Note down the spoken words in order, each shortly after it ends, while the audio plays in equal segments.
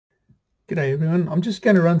G'day everyone. I'm just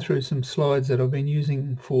going to run through some slides that I've been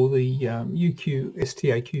using for the UQ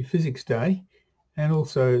STAQ Physics Day, and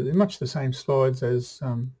also they're much the same slides as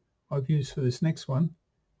I've used for this next one,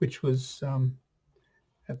 which was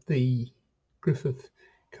at the Griffith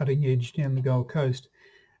cutting edge down the Gold Coast.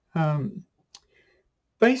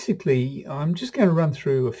 Basically, I'm just going to run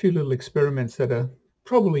through a few little experiments that are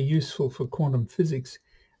probably useful for quantum physics.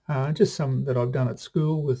 Just some that I've done at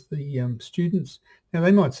school with the students. Now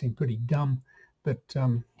they might seem pretty dumb, but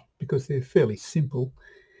because they're fairly simple.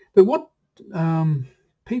 But what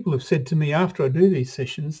people have said to me after I do these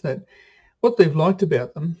sessions, that what they've liked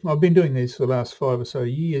about them, I've been doing these for the last 5 or so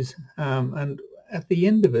years, and at the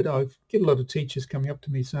end of it I get a lot of teachers coming up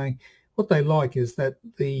to me saying what they like is that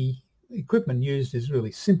the equipment used is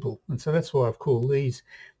really simple, and so that's why I've called these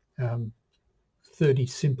 30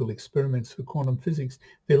 simple experiments for quantum physics.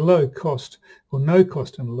 They're low cost or no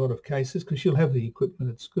cost in a lot of cases because you'll have the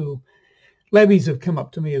equipment at school. Labbies have come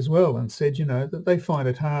up to me as well and said, you know, that they find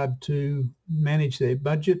it hard to manage their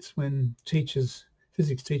budgets when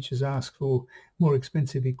physics teachers ask for more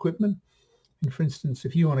expensive equipment. And for instance,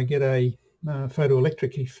 if you want to get a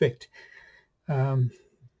photoelectric effect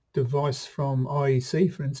device from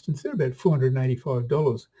IEC, for instance, they're about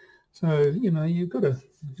 $485. So, you know, you've got to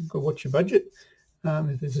watch your budget.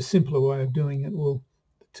 If there's a simpler way of doing it, well,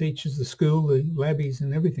 the teachers, the school, the labbies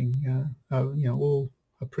and everything, you know, all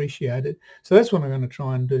appreciate it. So that's what I'm going to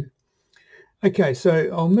try and do. Okay, so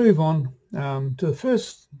I'll move on to the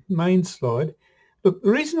first main slide. Look,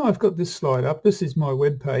 the reason I've got this slide up, this is my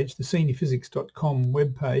webpage, the seniorphysics.com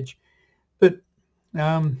webpage, but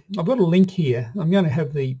I've got a link here. I'm going to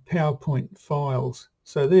have the PowerPoint files.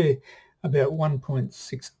 So they're about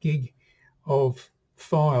 1.6 gig of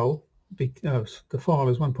file. The file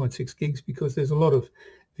is 1.6 gigs because there's a lot of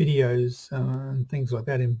videos and things like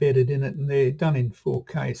that embedded in it, and they're done in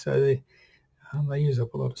 4K, so they use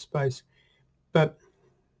up a lot of space. But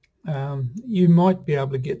you might be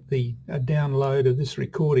able to get a download of this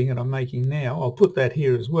recording that I'm making now. I'll put that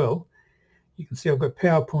here as well. You can see I've got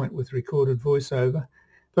PowerPoint with recorded voiceover,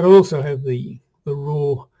 but I'll also have the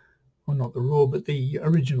raw, or not the raw, but the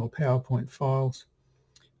original PowerPoint files.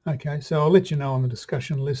 Okay, so I'll let you know on the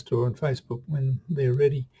discussion list or on Facebook when they're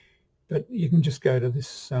ready, but you can just go to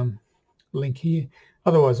this link here.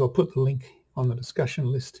 Otherwise, I'll put the link on the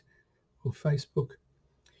discussion list or Facebook.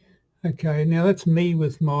 Okay, now that's me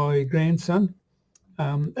with my grandson.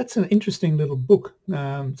 That's an interesting little book.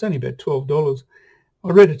 It's only about $12. I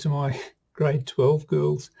read it to my grade 12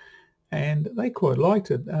 girls, and they quite liked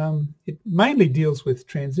it. It mainly deals with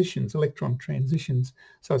transitions, electron transitions,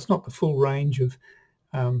 so it's not the full range of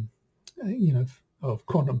you know, of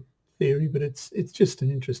quantum theory, but it's just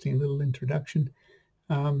an interesting little introduction.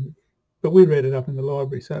 But we read it up in the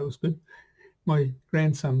library, so it was good. My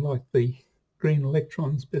grandson liked the green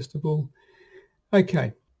electrons best of all.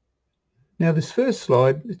 Okay, now this first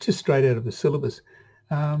slide, it's just straight out of the syllabus,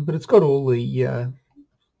 but it's got all the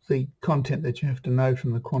content that you have to know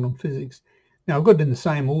from the quantum physics. Now I've got it in the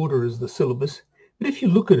same order as the syllabus, but if you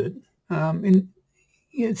look at it,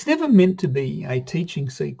 it's never meant to be a teaching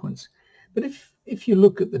sequence, but if you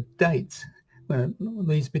look at the dates when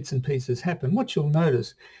these bits and pieces happen, what you'll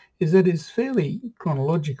notice is that it's fairly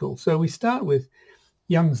chronological. So we start with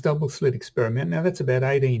Young's double slit experiment. Now that's about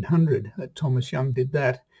 1800 that Thomas Young did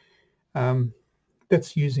that.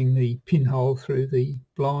 That's using the pinhole through the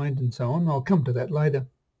blind and so on. I'll come to that later.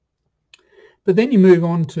 But then you move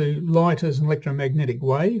on to light as an electromagnetic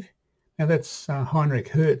wave. Now that's Heinrich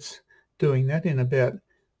Hertz doing that in about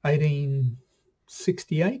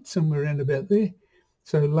 1868, somewhere around about there,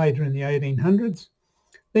 so later in the 1800s.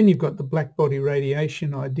 Then you've got the black body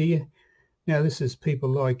radiation idea. Now this is people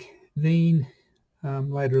like Wien,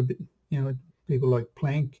 later a bit, you know, people like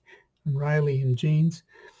Planck and Rayleigh and Jeans.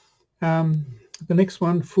 The next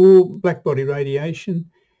one for black body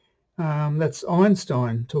radiation, that's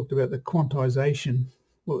Einstein talked about the quantization.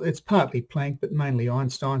 Well, it's partly Planck, but mainly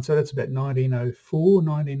Einstein, so that's about 1904,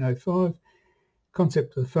 1905.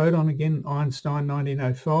 Concept of the photon, again, Einstein,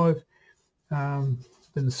 1905. Then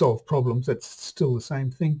the solved problems, that's still the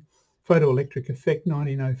same thing. Photoelectric effect,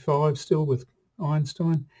 1905, still with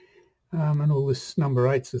Einstein. And all this number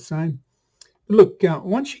 8's the same. But look,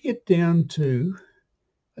 once you get down to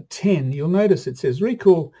a 10, you'll notice it says,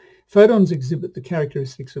 recall, photons exhibit the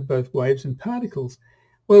characteristics of both waves and particles.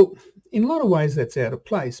 Well, in a lot of ways that's out of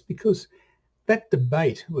place because that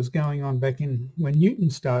debate was going on back in when Newton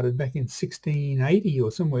started back in 1680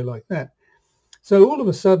 or somewhere like that. So all of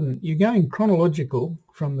a sudden you're going chronological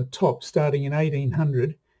from the top starting in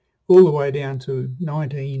 1800 all the way down to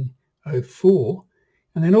 1904,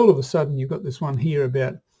 and then all of a sudden you've got this one here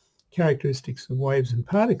about characteristics of waves and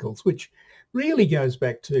particles, which really goes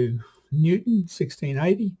back to Newton,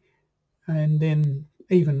 1680, and then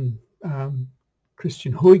even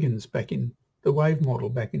Christian Huygens back in the wave model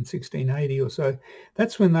back in 1680 or so.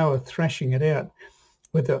 That's when they were thrashing it out,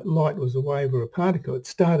 whether light was a wave or a particle. It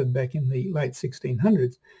started back in the late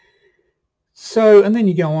 1600s. So, and then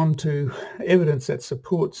you go on to evidence that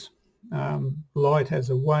supports light as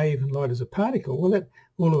a wave and light as a particle. Well, that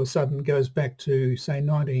all of a sudden goes back to, say,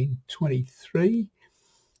 1923,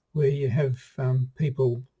 where you have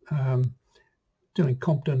people doing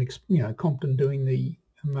Compton, Compton doing the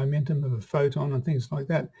momentum of a photon and things like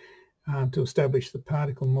that to establish the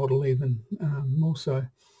particle model even more so.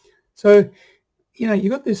 So,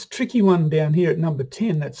 you've got this tricky one down here at number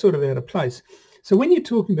 10 that's sort of out of place. So when you're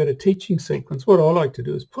talking about a teaching sequence, what I like to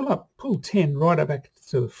do is pull 10 right up back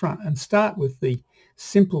to the front and start with the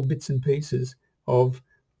simple bits and pieces of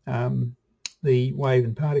the wave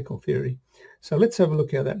and particle theory. So let's have a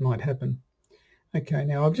look how that might happen. Okay,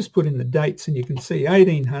 now I've just put in the dates and you can see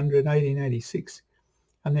 1800, 1886,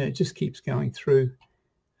 and then it just keeps going through.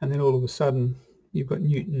 And then all of a sudden you've got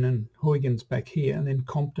Newton and Huygens back here, and then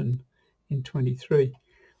Compton in 23.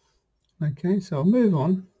 Okay, so I'll move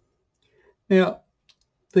on. Now,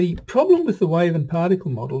 the problem with the wave and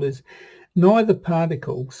particle model is neither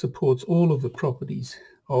particle supports all of the properties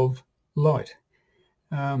of light.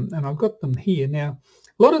 And I've got them here. Now,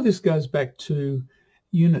 a lot of this goes back to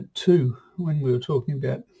Unit 2 when we were talking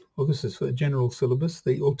about, well, this is for the general syllabus.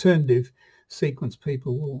 The alternative sequence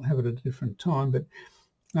people will have it at a different time. But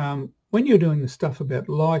when you're doing the stuff about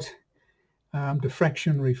light,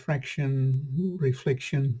 diffraction, refraction,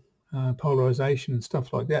 reflection, polarization and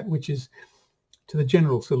stuff like that, which is to the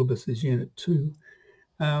general syllabus is Unit 2,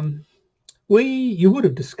 you would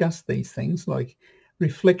have discussed these things like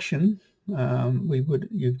reflection.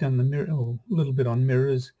 You've done the mirror, or a little bit on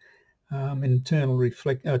mirrors, total internal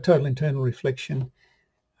reflection,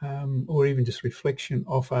 or even just reflection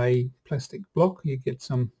off a plastic block. You get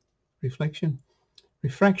some reflection,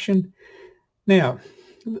 refraction. Now,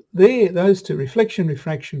 those two, reflection,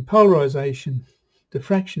 refraction, polarization,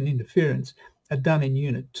 diffraction, interference, are done in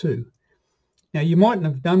Unit 2. Now, you mightn't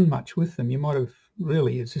have done much with them. You might have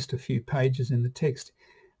really, it's just a few pages in the text,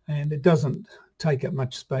 and it doesn't take up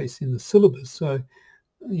much space in the syllabus. So,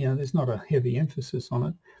 there's not a heavy emphasis on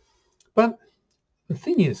it. But the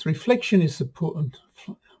thing is, reflection is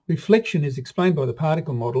explained by the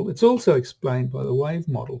particle model. It's also explained by the wave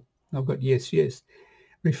model. I've got yes, yes.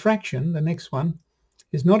 Refraction, the next one,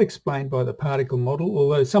 is not explained by the particle model,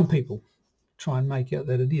 although some people try and make out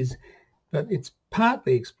that it is. But it's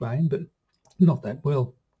partly explained, but not that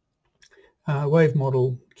well. Wave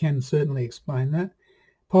model can certainly explain that.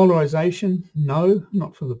 Polarization, no,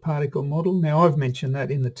 not for the particle model. Now, I've mentioned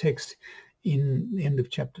that in the text in the end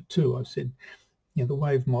of chapter 2. I've said, the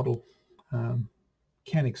wave model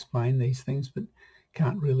can explain these things, but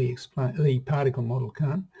can't really explain, the particle model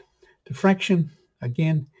can't. Diffraction,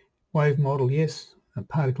 again, wave model, yes. A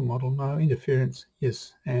particle model, no. Interference,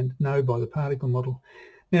 yes, and no by the particle model.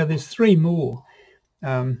 Now, there's 3 more.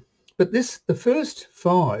 But the first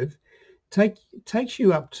 5 takes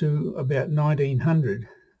you up to about 1900,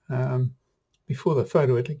 before the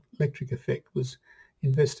photoelectric effect was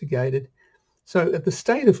investigated. So at the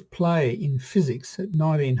state of play in physics at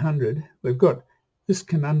 1900, we've got this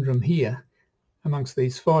conundrum here amongst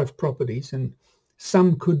these 5 properties, and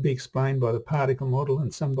some could be explained by the particle model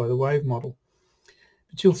and some by the wave model.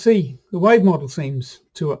 But you'll see the wave model seems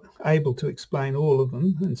able to explain all of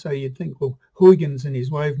them, and so you'd think, well, Huygens and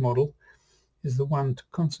his wave model is the one to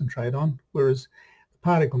concentrate on, whereas the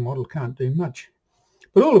particle model can't do much.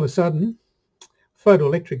 But all of a sudden,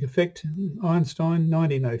 photoelectric effect, Einstein,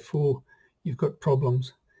 1904, you've got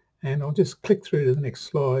problems. And I'll just click through to the next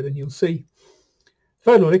slide and you'll see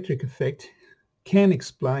photoelectric effect can be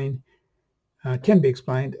explained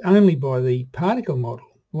only by the particle model.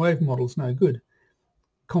 The wave model's no good.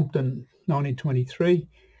 Compton, 1923,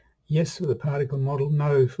 yes for the particle model,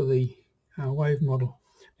 no for the wave model.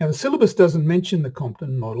 Now, the syllabus doesn't mention the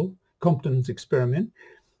Compton model, Compton's experiment.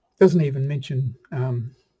 Doesn't even mention,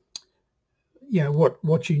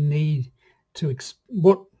 what you need to,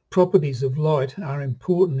 what properties of light are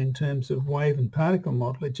important in terms of wave and particle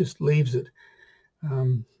model. It just leaves it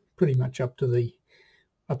pretty much up to the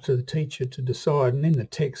teacher to decide. And in the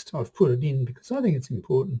text, I've put it in because I think it's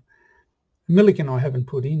important. Millikan I haven't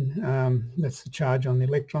put in. That's the charge on the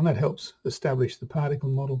electron. That helps establish the particle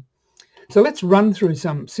model. So let's run through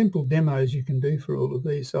some simple demos you can do for all of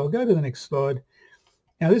these. So I'll go to the next slide.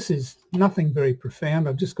 Now, this is nothing very profound.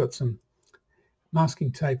 I've just got some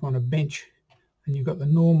masking tape on a bench, and you've got the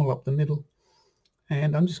normal up the middle.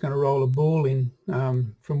 and I'm just going to roll a ball in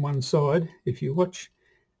from one side. If you watch,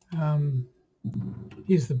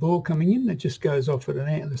 here's the ball coming in. It just goes off at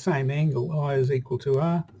the same angle. I is equal to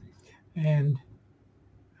R, and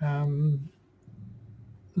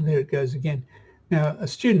there it goes again. Now, a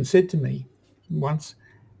student said to me once,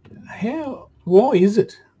 why is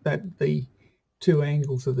it that the two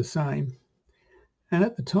angles are the same? And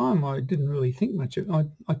at the time I didn't really think much of it.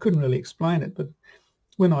 I couldn't really explain it, but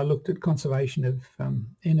when I looked at conservation of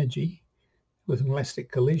energy with an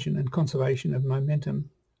elastic collision and conservation of momentum,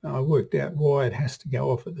 I worked out why it has to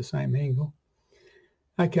go off at the same angle.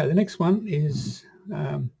 Okay, the next one is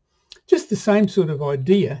just the same sort of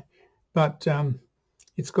idea, but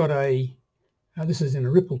it's got a, this is in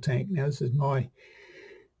a ripple tank. Now this is my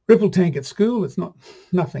ripple tank at school. It's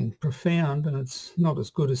nothing profound, and it's not as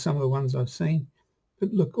good as some of the ones I've seen.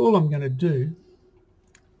 But look, all I'm going to do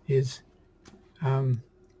is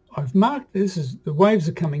I've marked, this is, the waves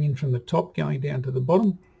are coming in from the top going down to the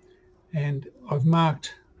bottom, and I've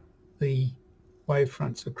marked the wave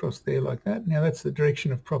fronts across there like that. Now that's the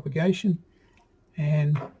direction of propagation,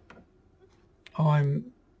 and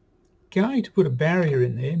I'm going to put a barrier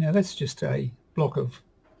in there. Now that's just a block of,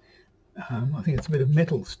 I think it's a bit of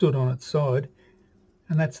metal stood on its side,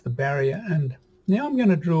 and that's the barrier. And now I'm going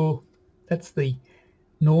to draw, that's the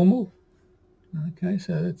normal. Okay,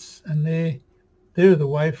 so that's, and there are the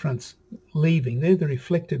wave fronts leaving. They're the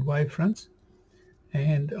reflected wave fronts,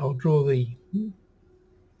 and I'll draw the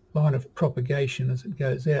line of propagation as it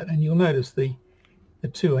goes out, and you'll notice the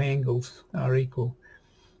two angles are equal.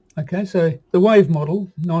 Okay, so the wave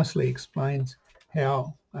model nicely explains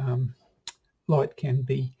how light can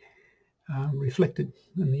be reflected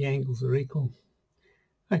and the angles are equal.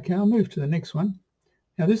 Okay, I'll move to the next one.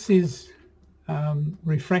 Now this is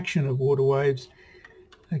refraction of water waves.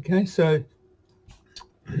 Okay, so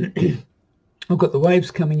I've got the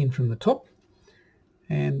waves coming in from the top,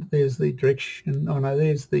 and there's the direction, oh no,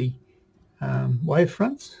 there's the wave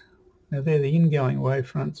fronts. Now they're the ingoing wave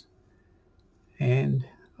fronts, and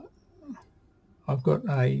I've got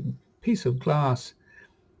a piece of glass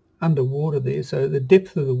underwater there, so the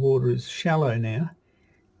depth of the water is shallow now,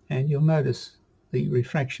 and you'll notice the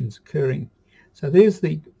refractions occurring. So there's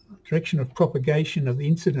the direction of propagation of the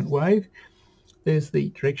incident wave. There's the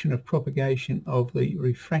direction of propagation of the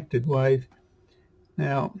refracted wave.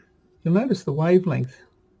 Now you'll notice the wavelength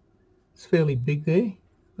is fairly big there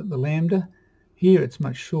at the lambda. Here it's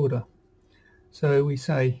much shorter. So we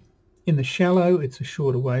say in the shallow it's a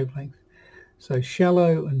shorter wavelength. So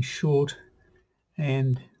shallow and short,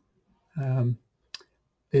 and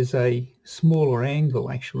there's a smaller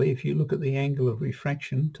angle actually. If you look at the angle of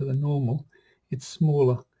refraction to the normal, it's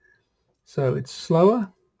smaller. So it's slower.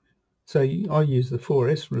 So I use the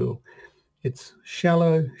 4S rule. It's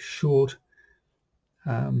shallow, short,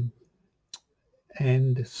 and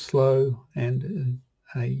slow, and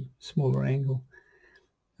a smaller angle.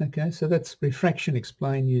 Okay, so that's refraction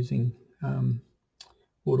explained using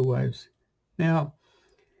water waves. Now,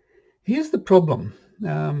 here's the problem.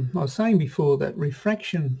 I was saying before that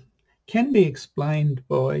refraction can be explained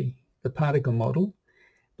by the particle model,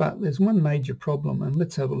 but there's one major problem, and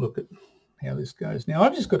let's have a look at how this goes. Now,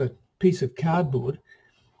 I've just got a piece of cardboard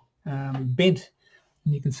bent,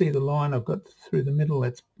 and you can see the line I've got through the middle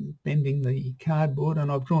that's bending the cardboard,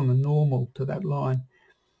 and I've drawn the normal to that line.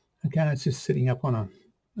 Okay, it's just sitting up on a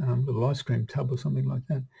little ice cream tub or something like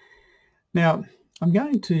that. Now, I'm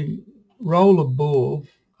going to roll a ball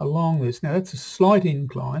along this. Now, that's a slight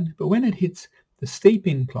incline, but when it hits the steep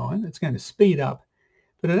incline, it's going to speed up,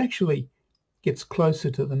 but it actually gets closer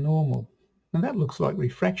to the normal. And that looks like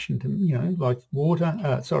refraction to me, you know, like water,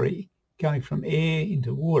 going from air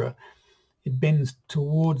into water. It bends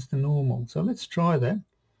towards the normal. So let's try that.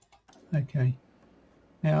 Okay.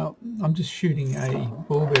 Now, I'm just shooting a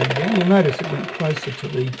ball bearing down. You'll notice it went closer to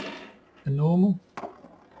the normal.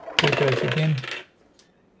 There it goes again.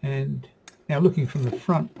 And now looking from the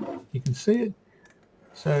front, you can see it.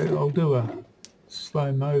 So I'll do a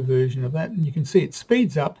slow-mo version of that. And you can see it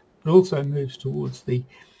speeds up, but also moves towards the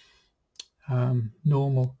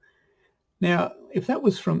normal. Now, if that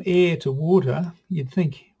was from air to water, you'd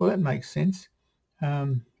think, well, that makes sense.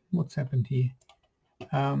 What's happened here?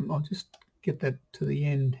 I'll just get that to the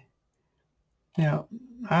end. Now,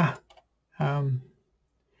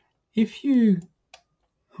 if you,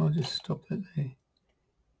 I'll just stop that there.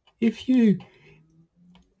 If you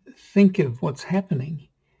think of what's happening,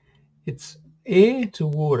 it's air to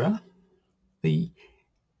water. The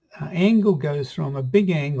angle goes from a big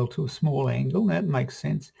angle to a small angle. That makes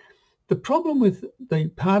sense. The problem with the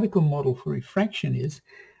particle model for refraction is,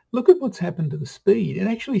 look at what's happened to the speed. It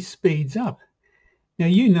actually speeds up. Now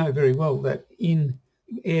you know very well that in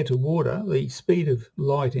air to water, the speed of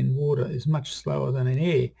light in water is much slower than in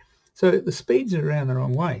air. So the speeds are around the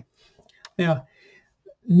wrong way. Now,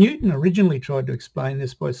 Newton originally tried to explain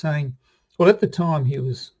this by saying, well, at the time he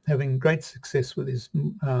was having great success with his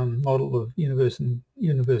model of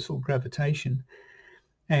universal gravitation,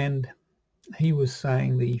 and he was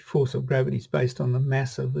saying the force of gravity is based on the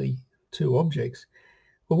mass of the two objects.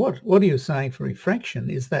 Well, what he was saying for refraction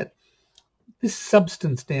is that this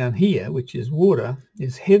substance down here, which is water,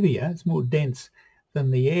 is heavier, it's more dense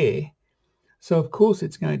than the air. So of course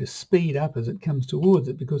it's going to speed up as it comes towards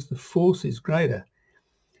it because the force is greater.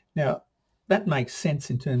 Now that makes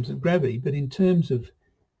sense in terms of gravity, but in terms of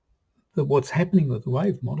what's happening with the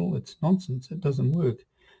wave model, it's nonsense, it doesn't work.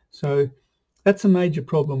 So that's a major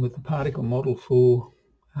problem with the particle model for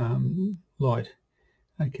light.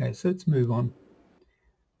 Okay, so let's move on.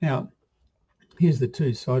 Now here's the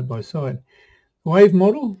two side by side. Wave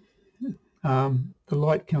model, the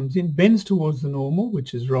light comes in, bends towards the normal,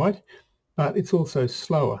 which is right, but it's also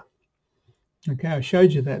slower. Okay, I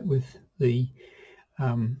showed you that with the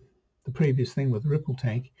previous thing with the ripple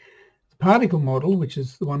tank. The particle model, which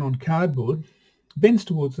is the one on cardboard, bends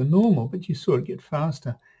towards the normal, but you sort of get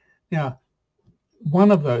faster. Now, one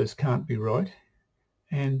of those can't be right,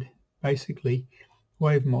 and basically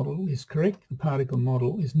wave model is correct, the particle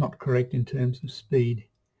model is not correct in terms of speed.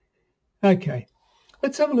 Okay,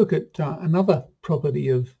 let's have a look at another property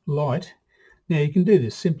of light. Now you can do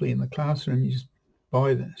this simply in the classroom. You just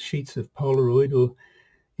buy the sheets of Polaroid, or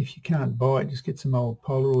if you can't buy it, just get some old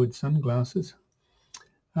Polaroid sunglasses.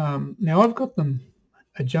 Now I've got them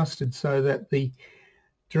adjusted so that the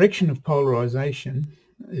direction of polarization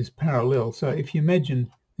is parallel. So if you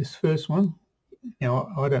imagine this first one, now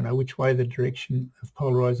I don't know which way the direction of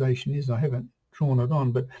polarization is, I haven't drawn it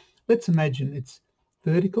on, but let's imagine it's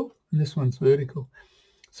vertical and this one's vertical.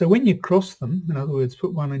 So when you cross them, in other words,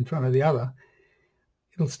 put one in front of the other,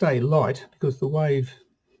 it'll stay light because the wave,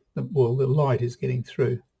 well, the light is getting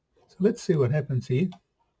through. So let's see what happens here.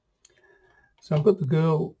 So I've got the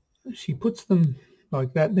girl, she puts them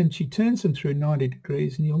like that, then she turns them through 90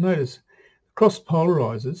 degrees, and you'll notice cross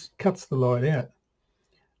polarizes, cuts the light out.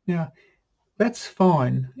 Now that's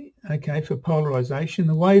fine, okay, for polarization.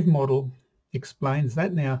 The wave model explains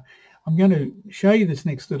that. Now I'm going to show you this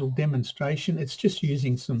next little demonstration. It's just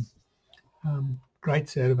using some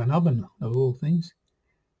grates out of an oven, of all things.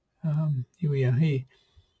 Here we are here.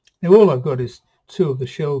 Now all I've got is two of the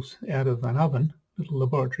shelves out of an oven, little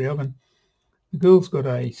laboratory oven. The girl's got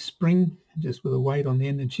a spring just with a weight on the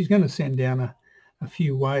end, and she's going to send down a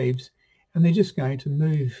few waves, and they're just going to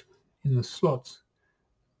move in the slots.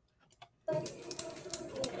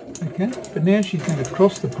 Okay, but now she's going to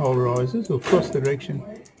cross the polarizers, or cross the direction,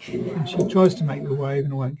 and she tries to make the wave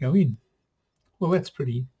and it won't go in. Well, that's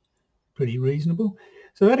pretty reasonable.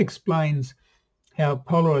 So that explains how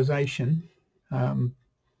polarization of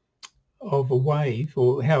a wave,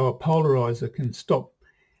 or how a polarizer can stop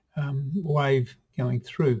wave going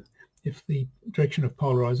through if the direction of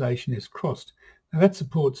polarization is crossed. Now that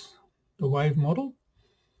supports the wave model,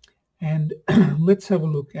 and let's have a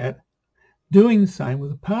look at doing the same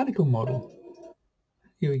with a particle model.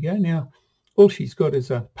 Here we go. Now all she's got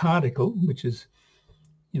is a particle, which is,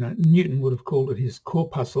 you know, Newton would have called it his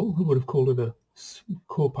corpuscle, he would have called it a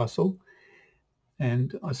corpuscle,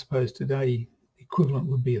 and I suppose today the equivalent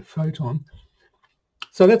would be a photon.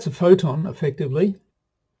 So that's a photon effectively.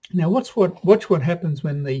 Now watch what happens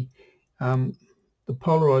when the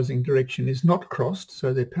polarizing direction is not crossed,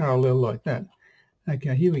 so they're parallel like that.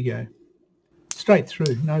 Okay, here we go. Straight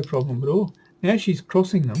through, no problem at all. Now she's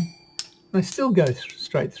crossing them, they still go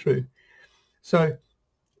straight through. So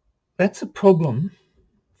that's a problem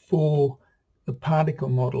for the particle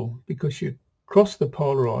model, because you cross the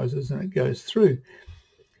polarizers and it goes through.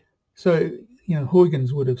 So, you know,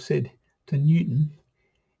 Huygens would have said to Newton,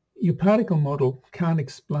 your particle model can't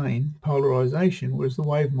explain polarization, whereas the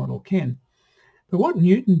wave model can. But what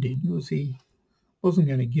Newton did was he wasn't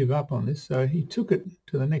going to give up on this, so he took it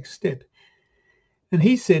to the next step. And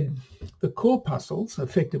he said the corpuscles,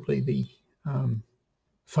 effectively the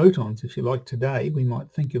photons, if you like, today, we might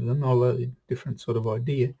think of them, although they're a different sort of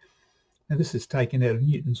idea. Now this is taken out of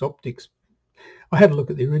Newton's optics. I had a look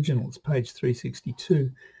at the original, it's page 362.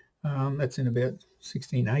 That's in about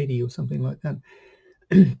 1680 or something like that.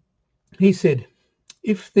 He said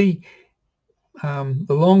if the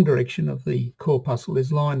long direction of the corpuscle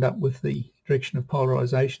is lined up with the direction of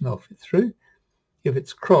polarization, they'll fit through. If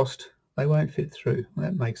it's crossed, they won't fit through. Well,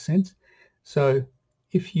 that makes sense. So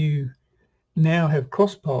if you now have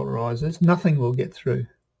cross polarizers, nothing will get through.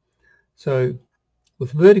 So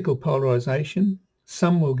with vertical polarization,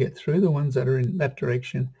 some will get through, the ones that are in that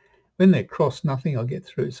direction. When they're crossed, nothing will get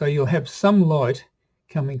through. So you'll have some light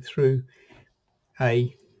coming through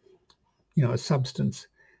a substance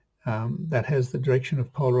that has the direction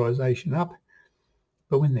of polarization up,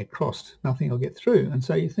 but when they're crossed, nothing will get through. And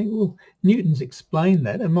so you think, well, Newton's explained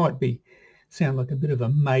that. It might sound like a bit of a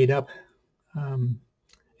made-up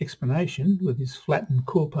explanation with his flattened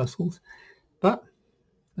corpuscles, but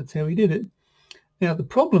that's how he did it. Now the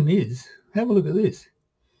problem is, have a look at this.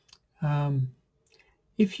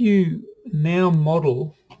 If you now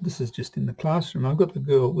model, this is just in the classroom, I've got the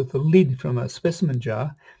girl with the lid from a specimen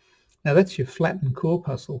jar. Now that's your flattened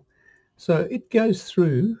corpuscle. So it goes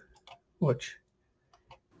through, watch,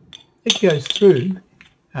 it goes through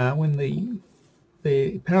when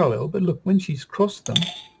they're parallel, but look, when she's crossed them,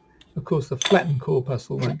 of course the flattened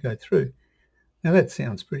corpuscle won't go through. Now that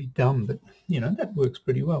sounds pretty dumb, but that works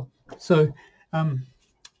pretty well. So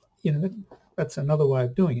that's another way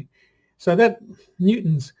of doing it. So that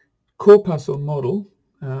Newton's corpuscle model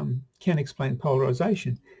can explain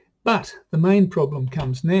polarization, but the main problem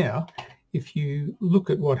comes now if you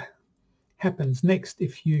look at what happens next.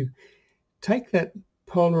 If you take that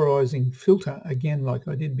polarizing filter again like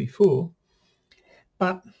I did before,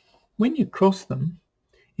 but when you cross them,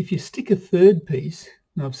 if you stick a third piece,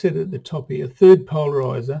 and I've said it at the top here, a third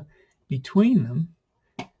polarizer between them,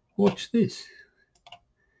 watch this.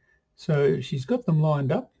 So she's got them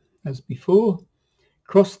lined up as before,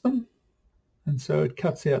 cross them, and so it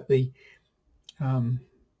cuts out the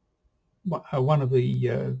one of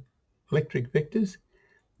the electric vectors.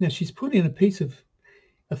 Now she's put in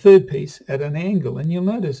a third piece at an angle, and you'll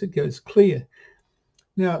notice it goes clear.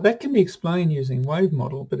 Now that can be explained using wave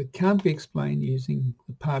model, but it can't be explained using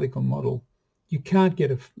the particle model. You can't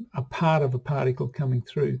get a part of a particle coming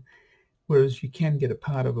through, whereas you can get a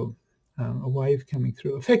part of a wave coming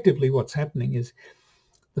through. Effectively what's happening is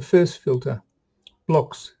the first filter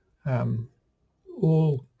blocks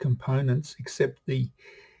all components except the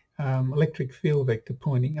electric field vector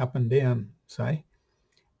pointing up and down, say,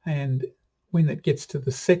 and when it gets to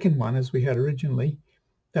the second one, as we had originally,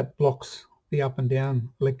 that blocks the up and down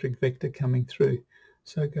electric vector coming through,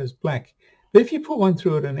 so it goes black. But if you put one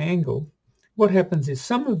through at an angle, what happens is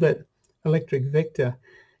some of that electric vector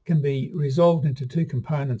can be resolved into two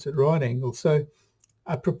components at right angles, so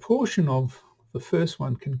a proportion of the first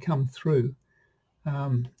one can come through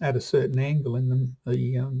at a certain angle in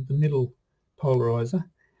the middle polarizer,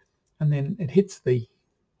 and then it hits the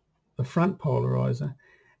front polarizer,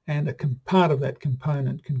 and a part of that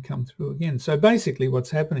component can come through again. So basically what's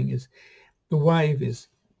happening is the wave is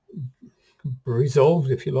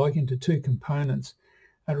resolved, if you like, into two components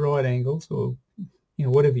at right angles, or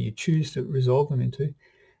whatever you choose to resolve them into,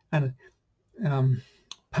 and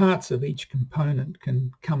parts of each component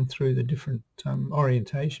can come through the different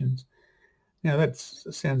orientations. Now that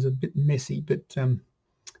sounds a bit messy, but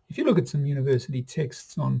if you look at some university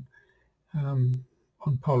texts on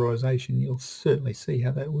polarization, you'll certainly see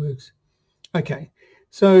how that works. Okay,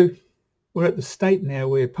 so we're at the state now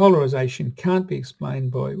where polarization can't be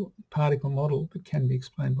explained by particle model, but can be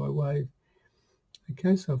explained by wave.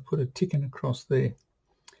 Okay, so I've put a tick in across there.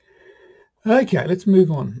 Okay, let's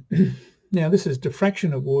move on. Now this is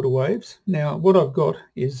diffraction of water waves. Now what I've got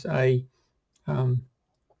is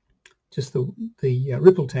just the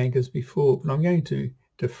ripple tank as before, but I'm going to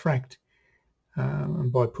diffract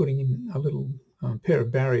by putting in a little pair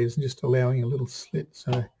of barriers and just allowing a little slit.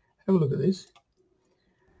 So have a look at this.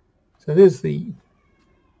 So there's the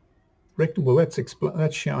rectal. Well,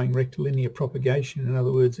 that's showing rectilinear propagation. In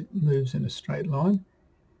other words, it moves in a straight line.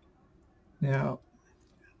 Now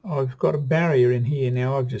I've got a barrier in here.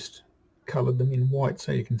 Now I've just coloured them in white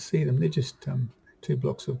so you can see them. They're just two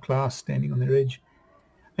blocks of glass standing on their edge,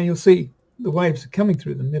 and you'll see the waves are coming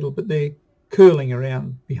through the middle, but they're curling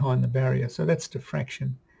around behind the barrier. So that's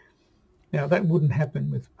diffraction. Now that wouldn't happen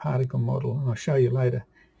with particle model, and I'll show you later.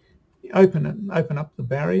 You open up the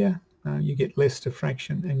barrier, you get less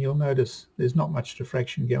diffraction, and you'll notice there's not much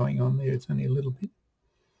diffraction going on there. It's only a little bit.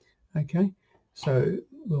 Okay, so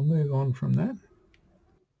we'll move on from that.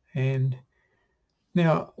 And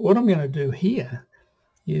now what I'm going to do here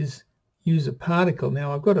is use a particle.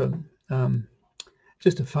 Now I've got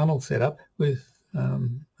just a funnel set up with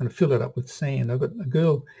and fill it up with sand. I've got a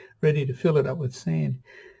girl ready to fill it up with sand.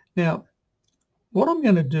 Now what I'm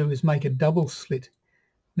going to do is make a double slit.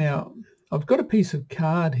 Now I've got a piece of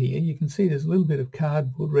card here. You can see there's a little bit of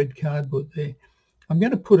cardboard, red cardboard there. I'm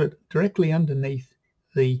going to put it directly underneath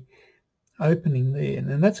the opening there,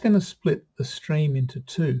 and that's going to split the stream into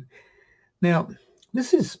two. Now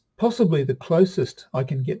this is possibly the closest I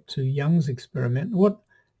can get to Young's experiment. What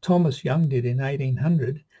Thomas Young did in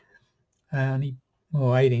 1800, and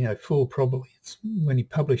or 1804 probably. It's when he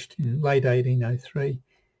published in late 1803,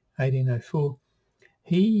 1804.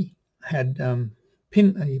 He had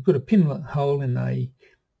he put a pinhole in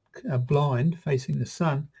a blind facing the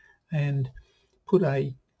sun and put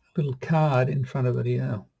a little card in front of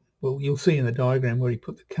it. Well, you'll see in the diagram where he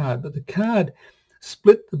put the card, but the card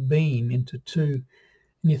split the beam into two,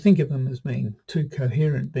 and you think of them as being two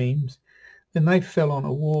coherent beams. Then they fell on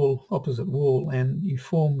a wall, opposite wall, and you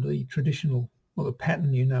formed the traditional, or the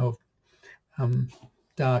pattern of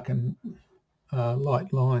dark and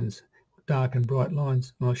light lines, dark and bright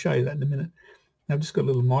lines, and I'll show you that in a minute. I've just got a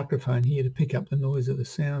little microphone here to pick up the noise of the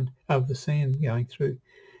sound of the sand going through.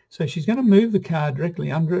 So she's going to move the card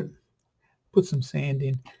directly under it, put some sand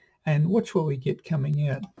in, and watch what we get coming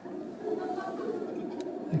out.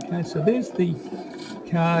 Okay, so there's the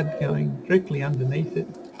card going directly underneath it,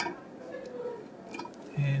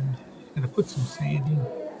 and I'm going to put some sand in,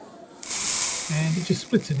 and it just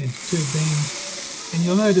splits it into two beams. And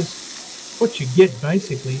you'll notice what you get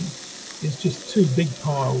basically is just two big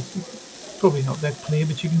piles. Probably not that clear,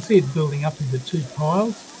 but you can see it building up into two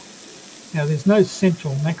piles. Now there's no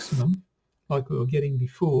central maximum like we were getting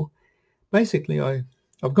before. Basically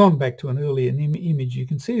I've gone back to an earlier image. You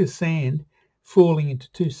can see the sand falling into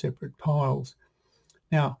two separate piles.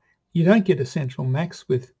 Now you don't get a central max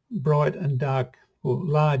with bright and dark or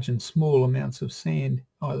large and small amounts of sand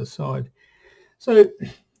either side. So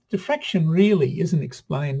diffraction really isn't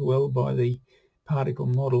explained well by the particle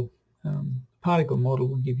model. Particle model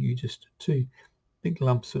will give you just two big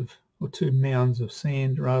lumps of, or two mounds of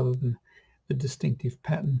sand rather than the distinctive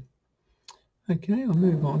pattern. Okay, I'll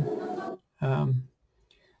move on.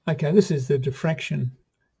 Okay, this is the diffraction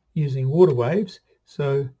using water waves.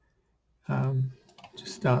 So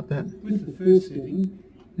just start that. With the first setting.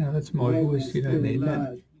 Now that's my voice, you don't need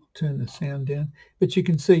that. Turn the sound down. But you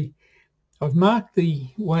can see I've marked the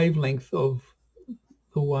wavelength of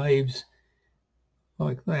the waves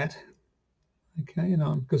like that. Okay,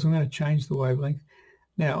 and because I'm going to change the wavelength.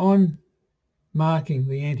 Now I'm marking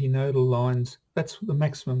the antinodal lines. That's the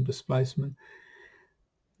maximum displacement.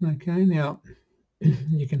 Okay, now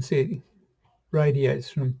you can see it radiates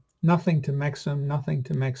from nothing to maximum,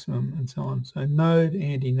 and so on. So node,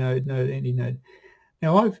 antinode, node, antinode.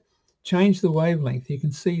 Now I've changed the wavelength. You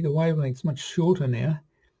can see the wavelength's much shorter now.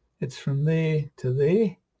 It's from there to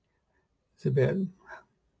there. It's about,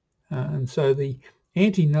 and so the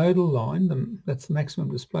antinodal line, that's the maximum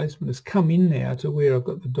displacement, has come in now to where I've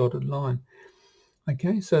got the dotted line.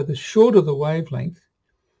 Okay, so the shorter the wavelength,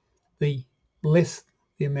 the less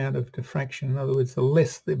the amount of diffraction. In other words, the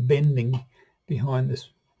less the bending behind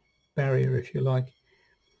this barrier, if you like.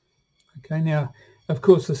 Okay, now of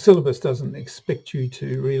course the syllabus doesn't expect you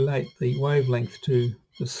to relate the wavelength to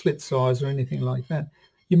the slit size or anything like that.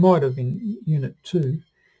 You might have in Unit 2,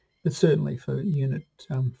 but certainly for Unit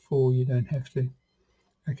 4 you don't have to.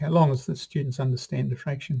 Okay, as long as the students understand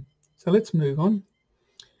diffraction. So let's move on.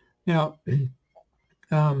 Now,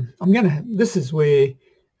 this is where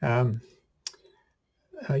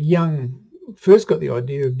Young first got the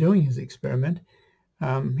idea of doing his experiment.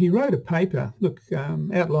 He wrote a paper,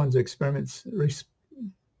 outlines of experiments,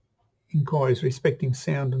 inquiries respecting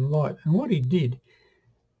sound and light. And what he did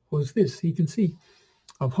was this. You can see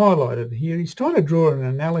I've highlighted here. He's trying to draw an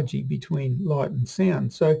analogy between light and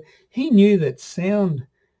sound. So he knew that sound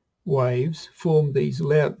waves formed these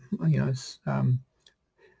loud,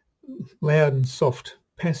 loud and soft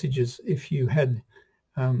passages if you had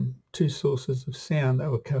two sources of sound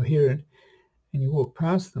that were coherent and you walk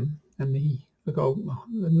past them. And the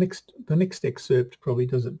next excerpt probably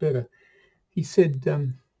does it better. He said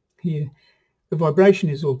here, the vibration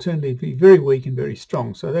is alternatively very weak and very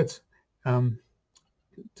strong. So that's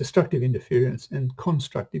destructive interference and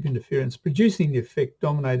constructive interference, producing the effect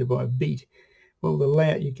dominated by a beat. Well,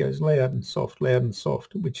 it goes loud and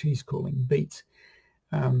soft, which he's calling beats.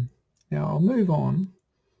 Now I'll move on.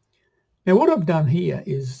 Now what I've done here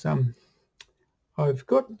is I've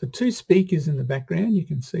got the two speakers in the background. You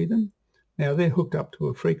can see them. Now they're hooked up to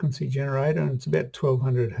a frequency generator, and it's about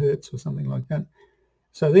 1200 hertz or something like that.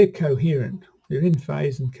 So they're coherent. They're in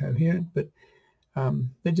phase and coherent, but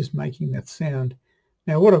they're just making that sound.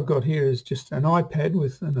 Now what I've got here is just an iPad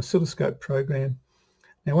with an oscilloscope program.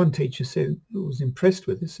 Now one teacher was impressed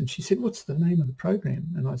with this, and she said, "What's the name of the program?"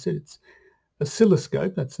 And I said, "It's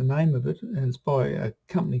Oscilloscope." That's the name of it, and it's by a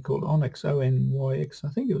company called Onyx, O-N-Y-X. I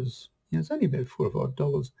think it was, it's only about $4 or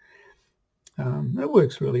 $5. It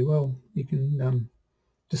works really well. You can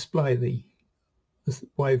display the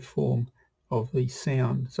waveform of the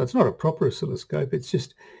sound. So it's not a proper oscilloscope. It's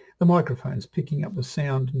just the microphone's picking up the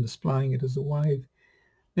sound and displaying it as a wave.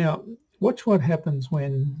 Now, watch what happens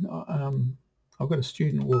when I've got a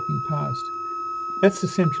student walking past. That's the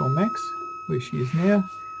central max, where she is now.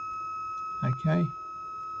 Okay.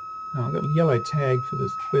 Now I've got a yellow tag for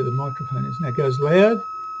this, where the microphone is. Now it goes loud,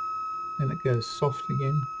 then it goes soft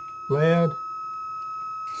again. Loud,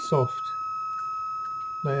 soft,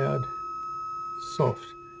 loud, soft.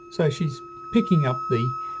 So she's picking up the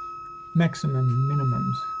maximum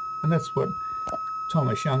minimums, and that's what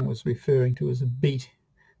Thomas Young was referring to as a beat.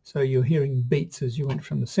 So you're hearing beats as you went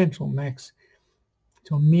from the central max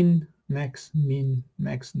to a min, max,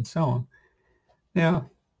 and so on. Now,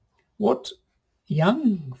 what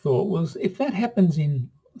Young thought was, if that happens in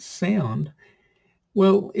sound,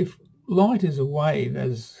 well, if light is a wave,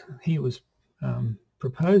 as he was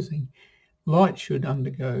proposing, light should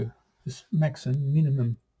undergo this max and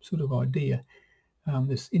minimum sort of idea,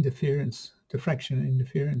 this interference, diffraction and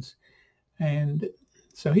interference. And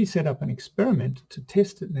so he set up an experiment to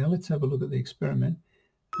test it. Now let's have a look at the experiment.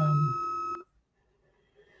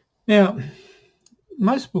 Now,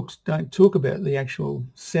 most books don't talk about the actual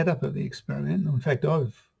setup of the experiment. In fact, I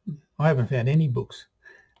haven't found any books.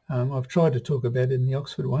 I've tried to talk about it in the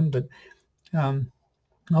Oxford one, but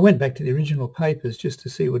I went back to the original papers just to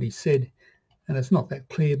see what he said, and it's not that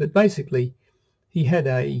clear. But basically, he had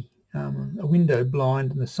a window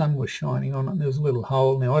blind and the sun was shining on it, and there was a little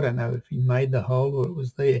hole. Now, I don't know if he made the hole or it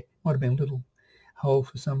was there. It might have been a little hole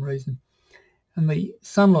for some reason. And the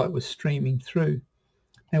sunlight was streaming through.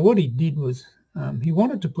 Now, what he did was he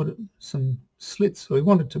wanted to put some slits, so he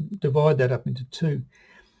wanted to divide that up into two.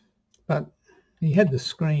 But he had the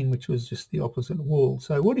screen, which was just the opposite wall.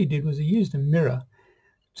 So what he did was he used a mirror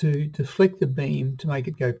to deflect the beam to make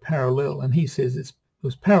it go parallel. And he says it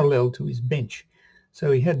was parallel to his bench.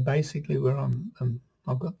 So he had basically where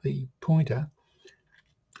I've got the pointer,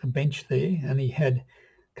 a bench there, and he had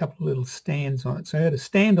a couple of little stands on it. So he had a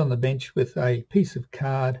stand on the bench with a piece of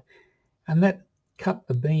card, and that cut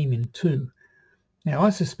the beam in two. Now,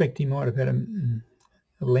 I suspect he might have had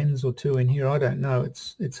a lens or two in here. I don't know.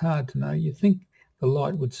 It's hard to know. You think the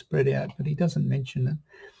light would spread out, but he doesn't mention it.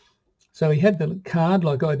 So he had the card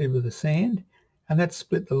like I did with the sand, and that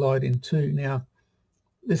split the light in two. Now,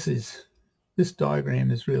 this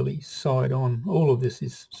diagram is really side on. All of this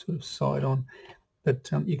is sort of side on, but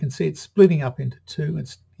you can see it's splitting up into two.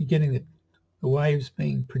 You're getting the waves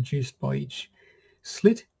being produced by each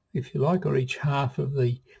slit, if you like, or each half of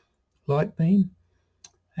the light beam,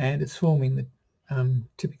 and it's forming the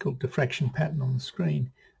typical diffraction pattern on the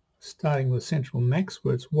screen, starting with central max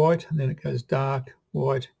where it's white, and then it goes dark,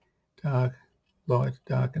 white, dark, light,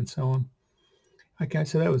 dark, and so on. Okay,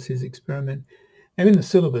 so that was his experiment. Now in the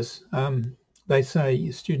syllabus, they say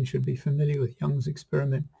your student should be familiar with Young's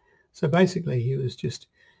experiment. So basically he was just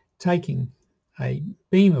taking a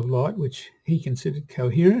beam of light, which he considered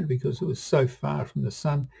coherent because it was so far from the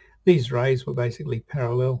sun. These rays were basically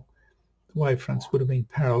parallel. The wavefronts would have been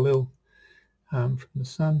parallel from the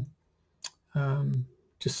sun.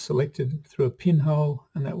 Just selected through a pinhole,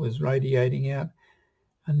 and that was radiating out,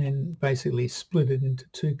 and then basically split it into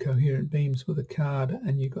two coherent beams with a card,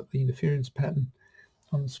 and you got the interference pattern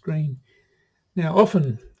on the screen. Now,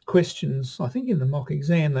 often questions, I think in the mock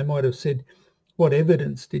exam, they might have said, what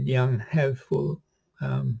evidence did Young have for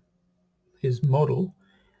his model?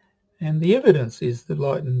 And the evidence is the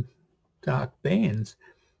light and dark bands.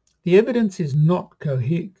 The evidence is not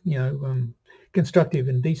constructive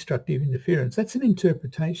and destructive interference. That's an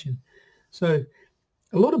interpretation. So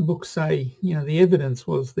a lot of books say, the evidence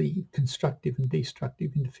was the constructive and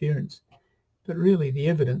destructive interference, but really the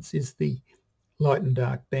evidence is the light and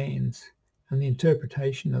dark bands, and the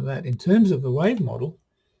interpretation of that in terms of the wave model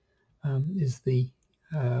is the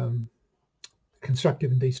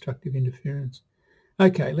constructive and destructive interference.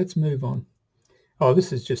 Okay, let's move on. Oh,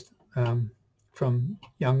 this is just from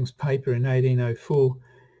Young's paper in 1804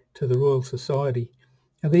 to the Royal Society.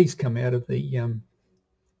 Now these come out of the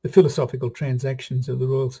Philosophical Transactions of the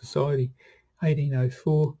Royal Society,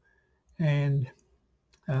 1804, and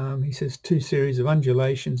he says two series of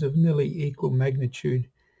undulations of nearly equal magnitude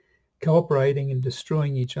cooperating and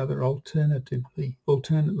destroying each other alternately.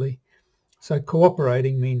 So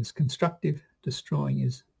cooperating means constructive, destroying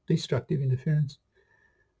is destructive interference.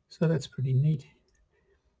 So that's pretty neat.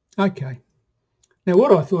 Okay, now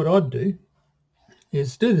what I thought I'd do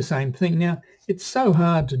is do the same thing. Now, it's so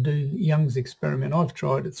hard to do Young's experiment. I've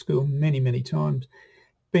tried at school many, many times,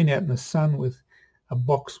 been out in the sun with a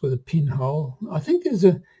box with a pinhole. I think there's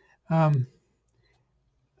a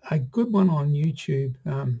good one on YouTube.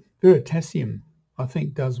 Veritasium, I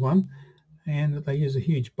think, does one. and they use a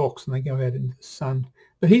huge box and they go out into the sun.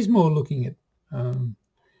 But he's more looking at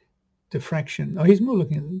diffraction. Oh, he's more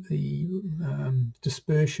looking at the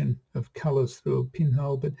dispersion of colours through a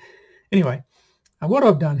pinhole. But anyway, what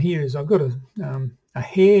I've done here is I've got a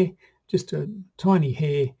hair, just a tiny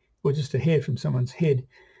hair, or just a hair from someone's head,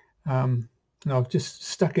 and I've just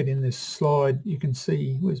stuck it in this slide. You can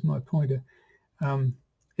see, where's my pointer?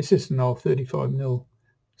 It's just an old 35mm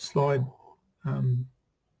slide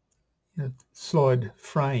slide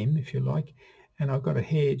frame, if you like, and I've got a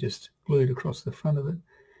hair just glued across the front of it.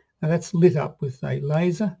 Now that's lit up with a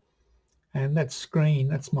laser, and that screen,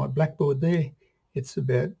 that's my blackboard there. It's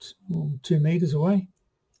about 2 meters away,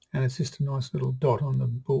 and it's just a nice little dot on the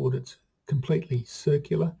board. It's completely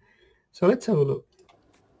circular. So let's have a look.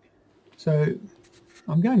 So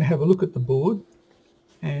I'm going to have a look at the board,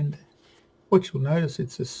 and what you'll notice,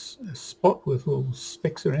 it's a spot with little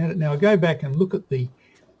specks around it. Now I go back and look at the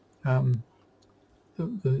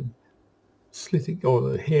slitting, or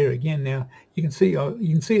the hair again. Now you can see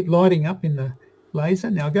it lighting up in the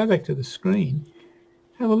laser. Now I go back to the screen,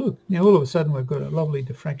 have a look. Now all of a sudden we've got a lovely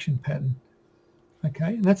diffraction pattern.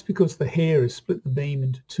 Okay, and that's because the hair has split the beam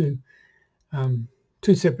into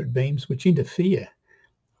two separate beams which interfere.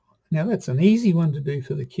 Now that's an easy one to do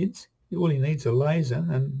for the kids. All he needs a laser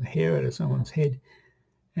and the hair out of someone's head,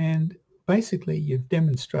 and basically you've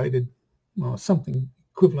demonstrated, well, something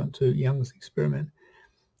equivalent to Young's experiment.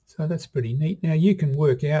 So that's pretty neat. Now you can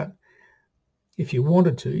work out, if you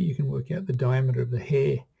wanted to, you can work out the diameter of the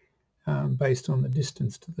hair based on the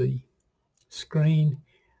distance to the screen,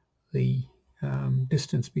 the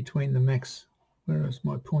distance between the max, where has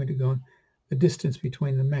my pointer gone, the distance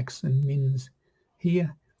between the max and mins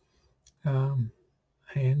here,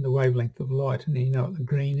 and the wavelength of light. And you know what the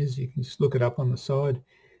green is, you can just look it up on the side,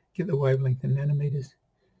 get the wavelength in nanometers,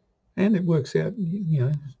 and it works out, you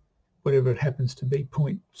know, whatever it happens to be,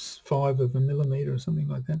 0.5 of a millimetre or something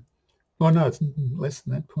like that. Well, no, it's less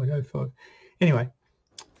than that, 0.05. Anyway,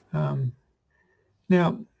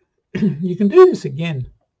 now you can do this again.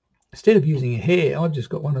 Instead of using a hair, I've just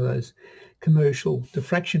got one of those commercial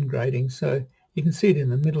diffraction gratings, so you can see it in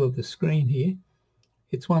the middle of the screen here.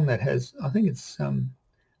 It's one that has, I think it's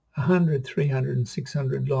 100, 300 and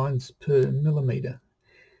 600 lines per millimetre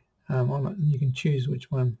on it, and you can choose which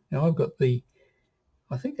one. Now I've got the,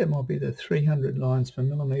 I think that might be the 300 lines per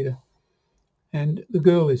millimetre, and the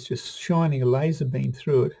girl is just shining a laser beam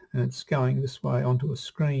through it, and it's going this way onto a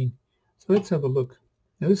screen. So let's have a look.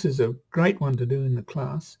 Now this is a great one to do in the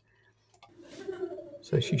class.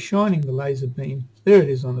 So she's shining the laser beam. There it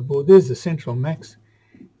is on the board. There's the central max,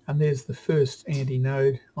 and there's the first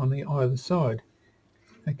antinode on the either side.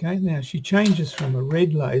 Okay, now she changes from a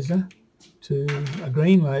red laser to a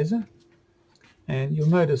green laser, and you'll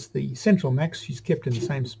notice the central max she's kept in the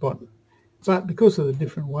same spot, but because of the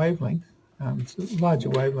different wavelength, it's a larger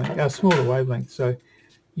wavelength, a smaller wavelength, so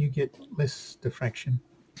you get less diffraction.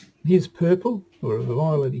 Here's purple, or a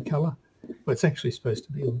violet-y colour, but it's actually supposed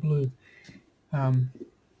to be a blue, and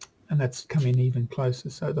that's come in even closer.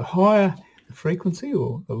 So the higher the frequency,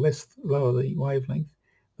 or the lower the wavelength,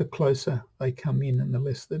 the closer they come in and the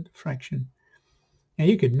less the diffraction. Now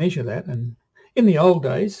you could measure that, and in the old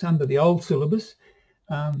days, under the old syllabus,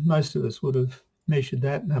 most of us would have measured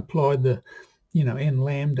that and applied the, you know, n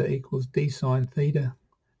lambda equals d sine theta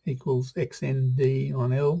equals xnd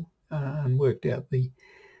on L, and worked out the,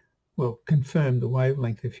 well, confirmed the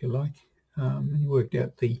wavelength, if you like, and you worked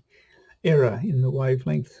out the error in the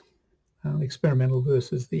wavelength, experimental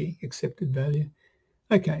versus the accepted value.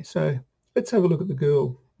 Okay, so let's have a look at the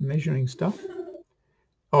girl measuring stuff.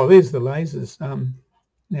 Oh, there's the lasers.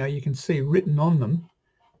 Now you can see written on them,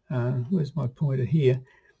 where's my pointer here,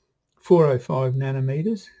 405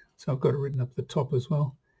 nanometers. So I've got it written up the top as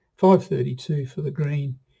well. 532 for the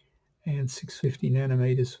green and 650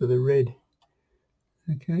 nanometers for the red.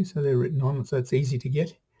 Okay, so they're written on, so it's easy to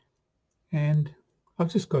get. And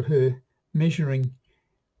I've just got her measuring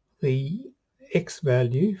the X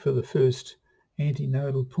value for the first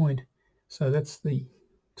antinodal point. So that's the,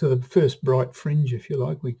 to the first bright fringe, if you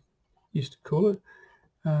like, we used to call it.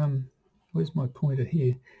 Where's my pointer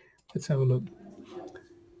here? Let's have a look.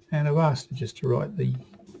 And I've asked her just to write the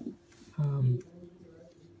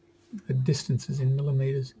distances in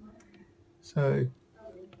millimeters. So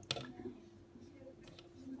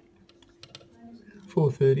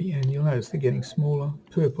 430, and you'll notice they're getting smaller.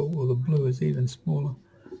 Purple, or the blue, is even smaller.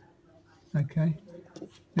 Okay.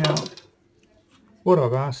 Now, what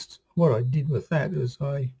I did with that is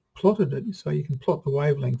I plotted it, so you can plot the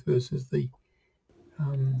wavelength versus the,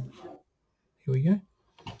 here we go.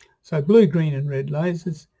 So blue, green and red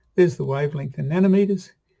lasers, there's the wavelength in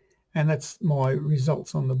nanometers, And that's my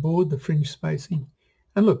results on the board, the fringe spacing.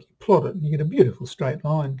 And look, you plot it and you get a beautiful straight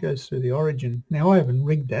line goes through the origin. Now I haven't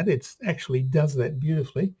rigged that, it actually does that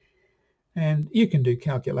beautifully. And you can do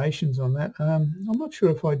calculations on that. I'm not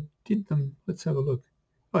sure if I did them. Let's have a look.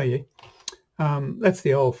 Oh yeah, that's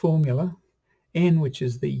the old formula. N, which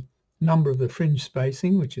is the number of the fringe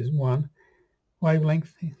spacing, which is 1.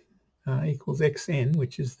 Wavelength equals xn,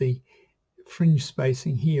 which is the fringe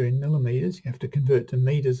spacing here in millimeters. You have to convert to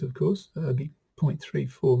meters, of course. So that'd be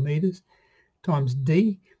 0.34 meters times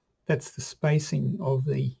d. That's the spacing of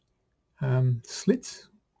the slits,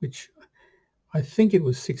 which I think it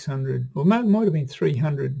was 600, or might have been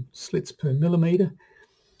 300 slits per millimeter.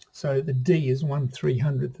 So the d is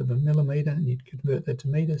 1/300th of a millimeter, and you'd convert that to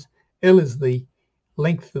meters. L is the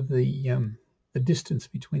length of the distance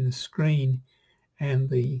between the screen and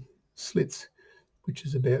the slits, which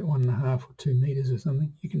is about 1.5 or 2 meters or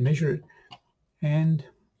something. You can measure it, and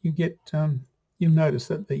you get you'll notice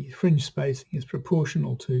that the fringe spacing is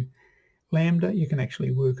proportional to lambda. You can actually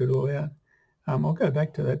work it all out. I'll go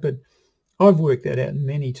back to that, but I've worked that out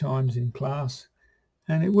many times in class,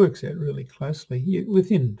 and it works out really closely,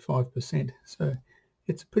 within 5%. So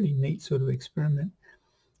it's a pretty neat sort of experiment.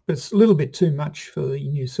 But it's a little bit too much for the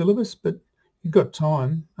new syllabus, but you've got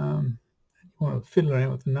time. You want to fiddle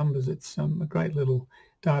around with the numbers. It's a great little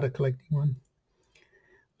data collecting one.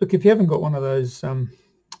 Look, if you haven't got one of those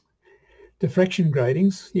diffraction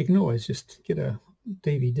gratings, you can always just get a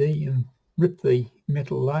DVD and rip the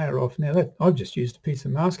metal layer off. Now I've just used a piece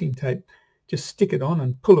of masking tape, just stick it on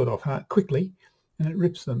and pull it off quickly, and it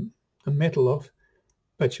rips the metal off,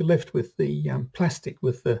 but you're left with the plastic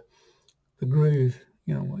with the groove.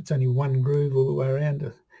 You know, it's only one groove all the way around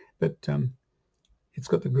it, but it's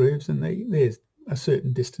got the grooves, and they're a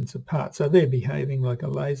certain distance apart, so they're behaving like a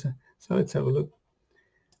laser. So let's have a look.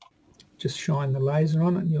 Just shine the laser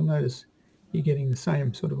on it, and you'll notice you're getting the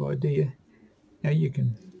same sort of idea. Now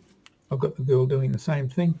I've got the girl doing the same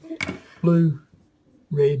thing. Blue,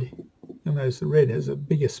 red. You'll notice the red has a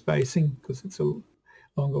bigger spacing because it's a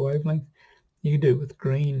longer wavelength. You can do it with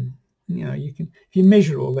green. You know, if you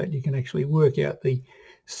measure all that, you can actually work out the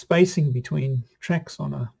spacing between tracks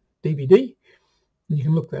on a DVD, and you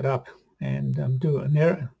can look that up and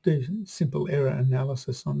do simple error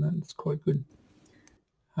analysis on that. It's quite good.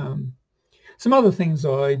 Some other things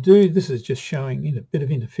I do. This is just showing a bit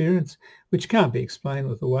of interference, which can't be explained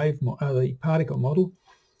with the particle model.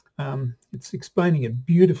 It's explaining it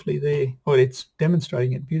beautifully there, or it's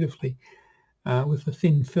demonstrating it beautifully with the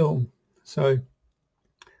thin film. So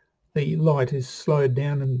the light is slowed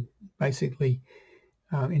down and basically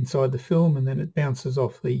inside the film, and then it bounces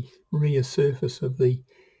off the rear surface of the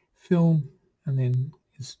film and then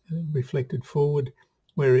is reflected forward,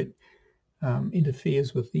 where it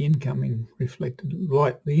interferes with the incoming reflected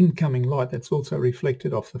light, that's also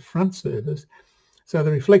reflected off the front surface. So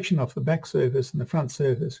the reflection off the back surface and the front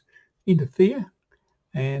surface interfere,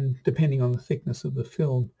 and depending on the thickness of the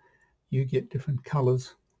film, you get different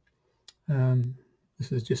colours.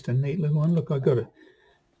 This is just a neat little one. Look,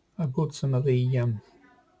 I bought some of the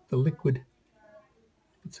liquid.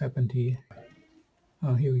 What's happened here?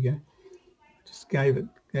 Oh, here we go. Just gave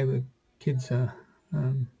the kids a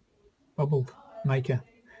bubble maker,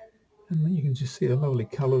 and you can just see the lovely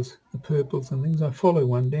colours, the purples and things. I follow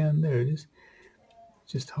one down, there it is.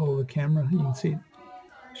 Just hold the camera, you can see it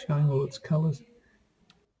showing all its colours.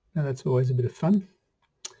 Now that's always a bit of fun.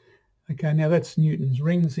 Okay, now that's Newton's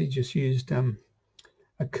rings. He just used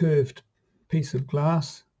a curved piece of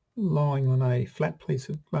glass lying on a flat piece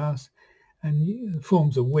of glass, and it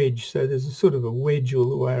forms a wedge. So there's a sort of a wedge all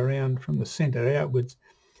the way around from the centre outwards.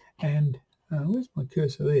 And where's my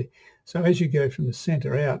cursor there? So as you go from the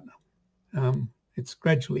centre out, it's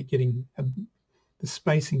gradually getting the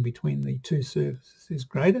spacing between the two surfaces is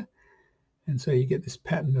greater, and so you get this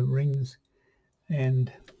pattern of rings,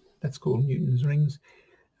 and that's called Newton's rings.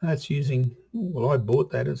 That's using, well, I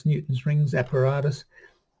bought that as Newton's rings apparatus.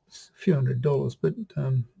 It's a few $100s, but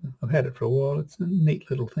I've had it for a while. It's a neat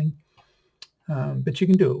little thing. But you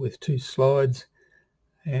can do it with 2 slides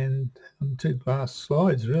and 2 glass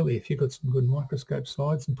slides, really, if you've got some good microscope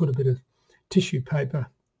slides, and put a bit of tissue paper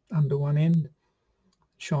under one end,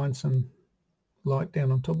 shine some light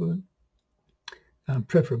down on top of it,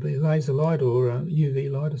 preferably laser light or UV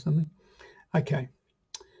light or something. Okay,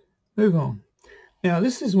 move on. Now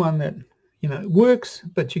this is one that works,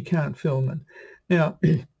 but you can't film it. Now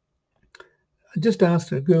I just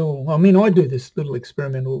asked a girl, I mean, I do this little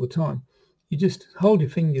experiment all the time. You just hold your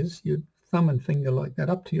fingers, your thumb and finger like that,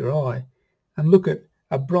 up to your eye, and look at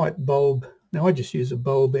a bright bulb. Now I just use a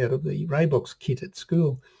bulb out of the Raybox kit at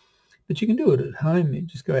school. but you can do it at home. You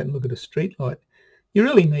just go out and look at a street light. You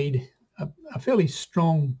really need a fairly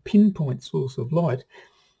strong pinpoint source of light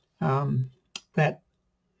that,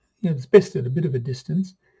 you know, it's best at a bit of a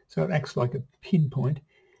distance, so it acts like a pinpoint,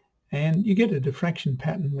 and you get a diffraction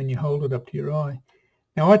pattern when you hold it up to your eye.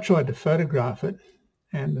 Now, I tried to photograph it,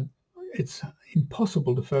 and it's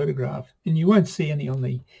impossible to photograph, and you won't see any on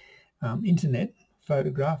the internet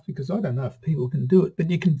photograph, because I don't know if people can do it, but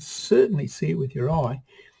you can certainly see it with your eye,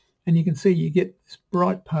 and you can see you get this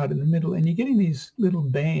bright part in the middle, and you're getting these little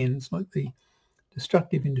bands, like the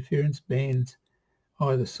destructive interference bands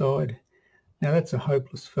either side. Now, that's a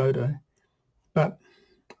hopeless photo, but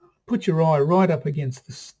put your eye right up against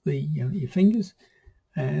your fingers,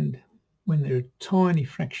 and when they're a tiny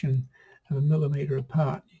fraction of a millimetre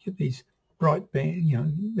apart, you get these bright bands. You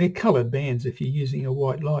know, they're coloured bands if you're using a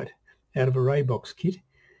white light out of a Raybox kit.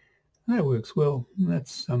 And that works well. And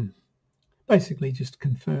that's basically just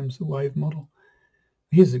confirms the wave model.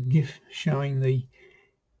 Here's a GIF showing the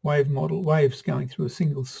wave model, waves going through a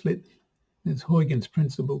single slit. As Huygens'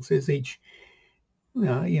 principle says, each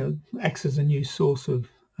acts as a new source of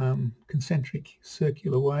concentric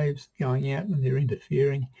circular waves going out, and they're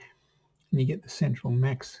interfering, and you get the central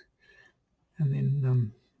max. And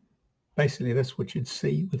then basically that's what you'd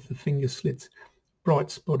see with the finger slits: bright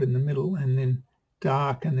spot in the middle, and then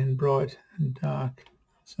dark, and then bright and dark,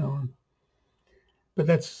 and so on. But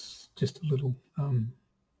that's just a little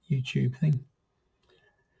YouTube thing.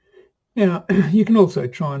 Now, you can also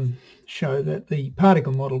try and show that the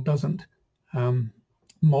particle model doesn't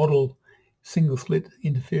model single slit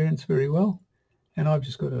interference very well. And I've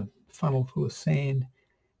just got a funnel full of sand.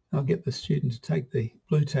 I'll get the student to take the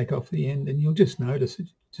blue tack off the end, and you'll just notice it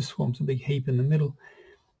just forms a big heap in the middle.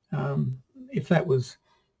 If that was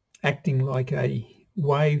acting like a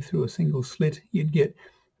wave through a single slit, you'd get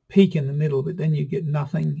a peak in the middle, but then you get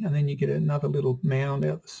nothing, and then you get another little mound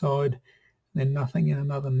out the side, and then nothing and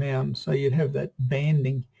another mound. So you'd have that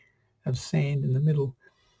banding of sand in the middle.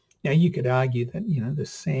 Now, you could argue that, you know, the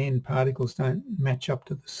sand particles don't match up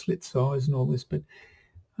to the slit size and all this, but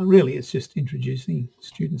really it's just introducing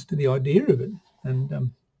students to the idea of it,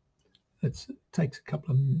 and it takes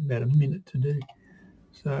about a minute to do.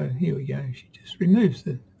 So here we go. She just removes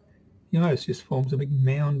the, you notice, just forms a big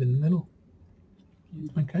mound in the middle.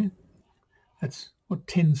 Okay, that's what,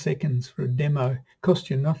 10 seconds for a demo.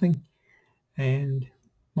 Cost you nothing, and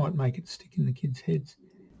might make it stick in the kids' heads.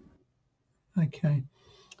 Okay,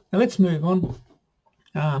 now let's move on.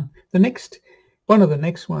 One of the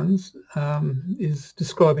next ones is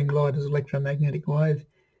describing light as electromagnetic wave.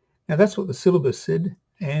 Now, that's what the syllabus said,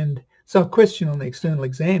 and so a question on the external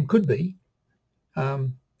exam could be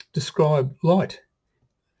describe light,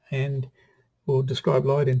 or describe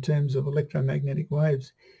light in terms of electromagnetic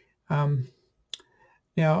waves.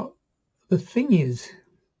 Now, the thing is,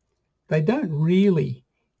 they don't really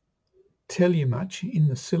tell you much in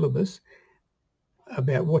the syllabus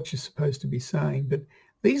about what you're supposed to be saying, but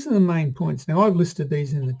these are the main points. Now, I've listed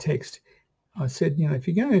these in the text. I said, you know, if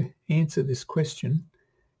you're going to answer this question,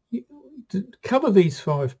 cover these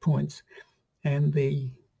 5 points, and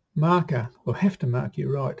the marker will have to mark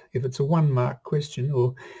you right. If it's a 1-mark question,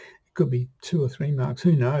 or it could be 2 or 3 marks,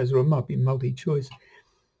 who knows, or it might be multi-choice.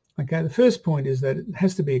 Okay, the first point is that it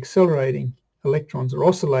has to be accelerating electrons or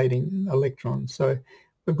oscillating electrons. So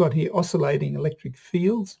we've got here oscillating electric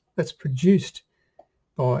fields. That's produced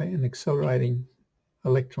by an accelerating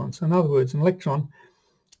electron. So in other words, an electron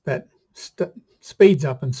that speeds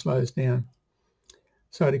up and slows down.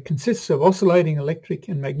 So it consists of oscillating electric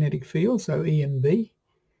and magnetic fields, so E and B,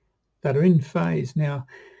 that are in phase. Now,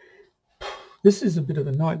 this is a bit of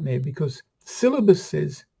a nightmare, because the syllabus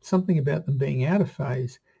says something about them being out of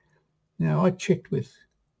phase. Now, I checked with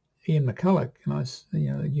Ian McCulloch, and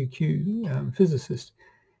a UQ physicist,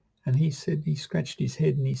 and he said, he scratched his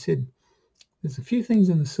head and he said, there's a few things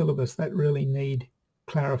in the syllabus that really need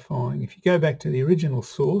clarifying. If you go back to the original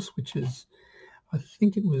source, which is, I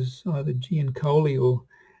think it was either Giancoli or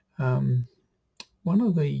one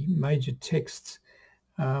of the major texts,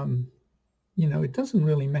 it doesn't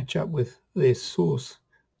really match up with their source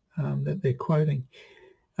that they're quoting.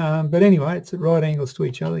 But anyway, it's at right angles to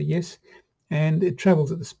each other, yes, and it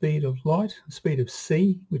travels at the speed of light, the speed of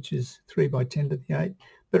c, which is 3 × 10⁸.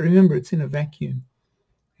 But remember, it's in a vacuum,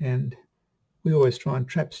 and we always try and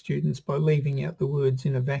trap students by leaving out the words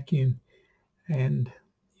in a vacuum, and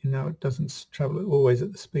it doesn't travel always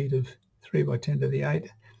at the speed of 3 × 10⁸.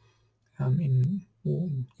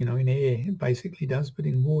 In air it basically does, but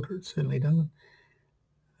in water it certainly doesn't.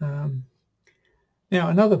 Now,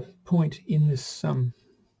 another point in this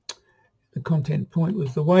the content point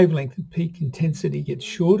was the wavelength at peak intensity gets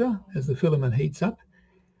shorter as the filament heats up.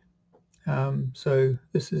 So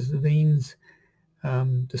this is Wien's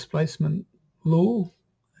displacement law,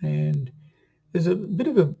 and there's a bit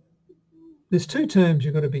of there's two terms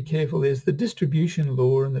you've got to be careful. There's the distribution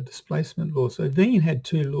law and the displacement law. So Wien had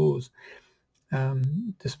two laws,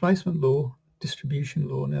 displacement law, distribution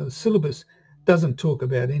law. Now the syllabus doesn't talk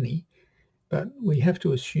about any, but we have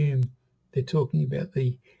to assume they're talking about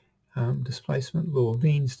the displacement law,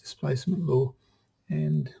 Wien's displacement law.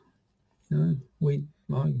 And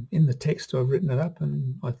in the text I've written it up,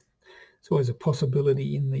 and it's always a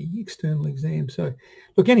possibility in the external exam. So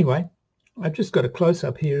look, anyway, I've just got a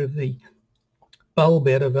close-up here of the bulb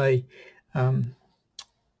out of a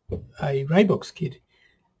Raybox kit,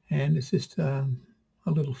 and it's just a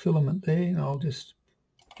little filament there, and I'll just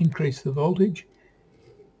increase the voltage.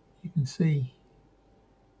 You can see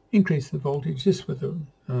increase the voltage just with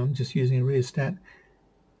just using a rheostat,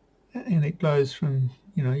 and it goes from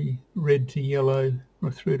red to yellow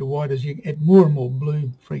or through to white as you add more and more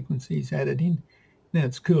blue frequencies added in. Then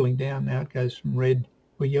it's cooling down. Now it goes from red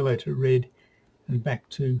or yellow to red and back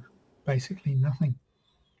to basically nothing.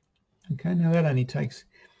 Okay, now that only takes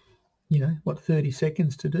 30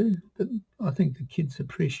 seconds to do, but I think the kids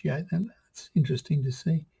appreciate that. It's interesting to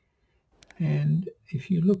see. And if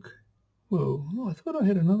you look, well, I thought I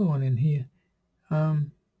had another one in here. I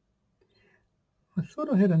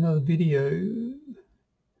thought I had another video.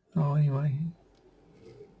 Oh, anyway,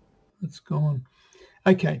 it's gone.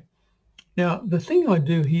 Okay, now the thing I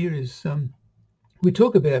do here is we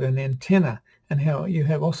talk about an antenna and how you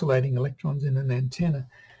have oscillating electrons in an antenna.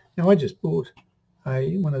 Now I just bought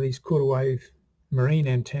one of these quarter wave marine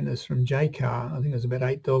antennas from JCar. I think it was about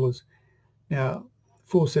 $8. Now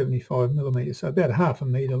 475 millimeters, so about ½ a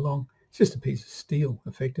meter long. It's just a piece of steel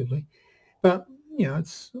effectively, but I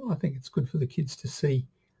think it's good for the kids to see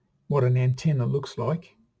what an antenna looks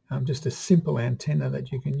like. Just a simple antenna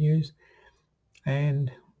that you can use.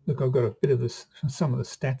 And look, I've got a bit of some of the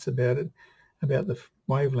stats about it, about the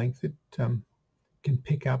wavelength it can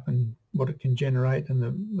pick up and what it can generate, and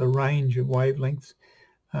the range of wavelengths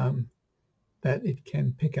that it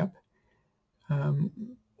can pick up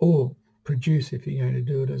or produce if you're going to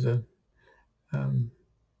do it as a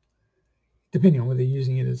depending on whether you're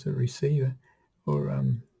using it as a receiver or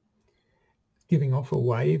giving off a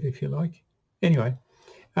wave, if you like. Anyway,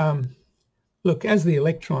 look, as the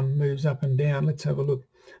electron moves up and down, let's have a look.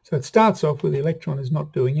 So it starts off with the electron is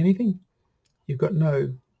not doing anything. You've got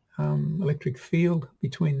no electric field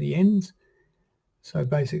between the ends. So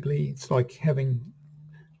basically it's like having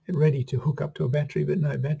it ready to hook up to a battery but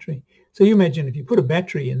no battery. So you imagine if you put a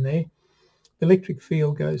battery in there, the electric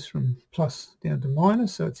field goes from plus down to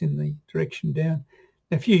minus, so it's in the direction down.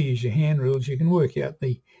 Now if you use your hand rules, you can work out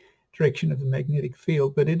the direction of the magnetic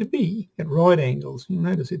field, but it'd be at right angles. You'll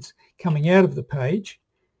notice it's coming out of the page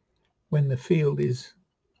when the field is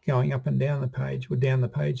going up and down the page, or down the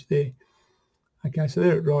page there. Okay, so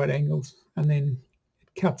they're at right angles, and then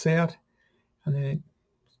it cuts out, and then it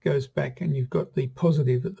goes back, and you've got the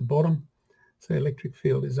positive at the bottom. So the electric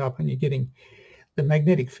field is up, and you're getting the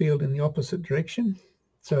magnetic field in the opposite direction.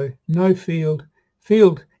 So no field,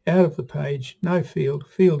 field out of the page, no field,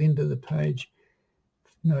 field into the page,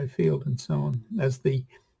 no field, and so on, as the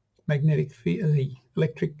magnetic field, the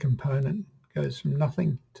electric component goes from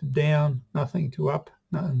nothing to down, nothing to up,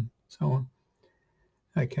 and so on.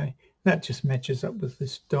 Okay, that just matches up with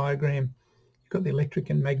this diagram. You've got the electric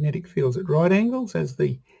and magnetic fields at right angles, as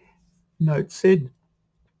the note said.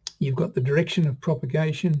 You've got the direction of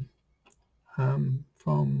propagation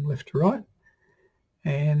from left to right,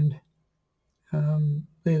 and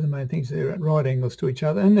they're the main things. They're at right angles to each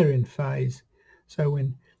other, and they're in phase. So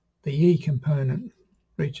when the E component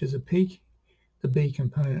reaches a peak, the B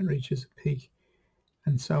component reaches a peak,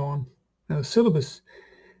 and so on. Now the syllabus,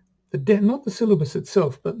 not the syllabus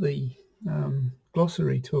itself, but the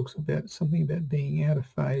glossary talks about something about being out of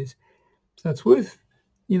phase. So it's worth,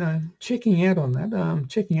 checking up on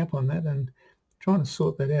that and trying to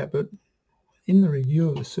sort that out. But in the review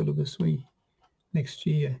of the syllabus, next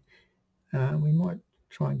year we might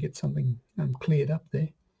try and get something cleared up there.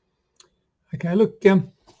 Okay, look,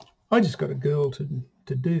 I just got a girl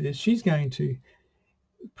to do this. She's going to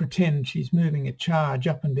pretend she's moving a charge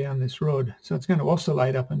up and down this rod. So it's going to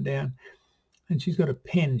oscillate up and down. And she's got a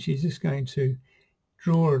pen. She's just going to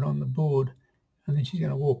draw it on the board, and then she's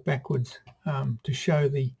going to walk backwards to show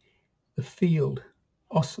the field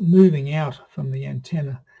moving out from the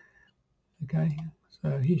antenna. Okay,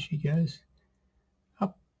 so here she goes,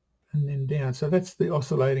 up and then down. So that's the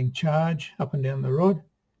oscillating charge up and down the rod,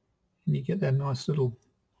 and you get that nice little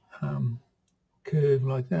curve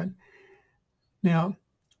like that. Now,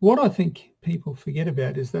 what I think people forget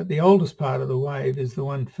about is that the oldest part of the wave is the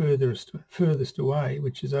one furthest away,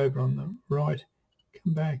 which is over on the right.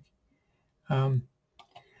 Come back.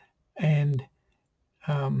 And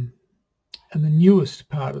the newest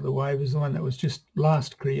part of the wave is the one that was just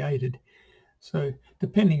last created. So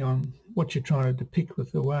depending on what you're trying to depict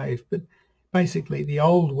with the wave, but basically the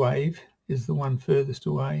old wave is the one furthest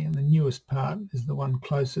away and the newest part is the one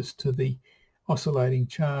closest to the oscillating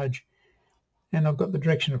charge. And I've got the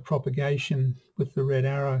direction of propagation with the red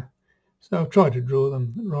arrow. So I've tried to draw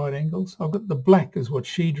them at right angles. I've got the black is what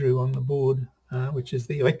she drew on the board, which is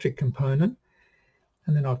the electric component.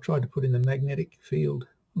 And then I've tried to put in the magnetic field,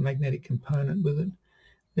 magnetic component with it.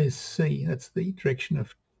 There's C, that's the direction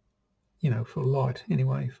of, for light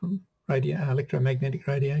anyway, from electromagnetic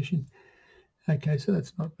radiation. Okay, so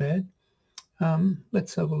that's not bad.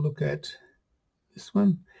 Let's have a look at this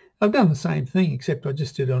one. I've done the same thing, except I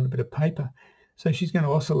just did it on a bit of paper. So she's going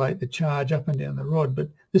to oscillate the charge up and down the rod, but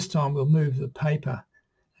this time we'll move the paper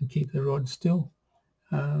and keep the rod still.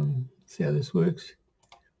 See how this works?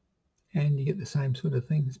 And you get the same sort of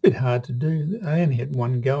thing. It's a bit hard to do. I only had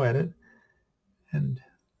one go at it, and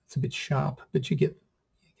it's a bit sharp, but you get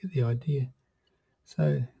the idea.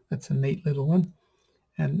 So that's a neat little one.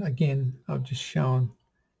 And again, I've just shown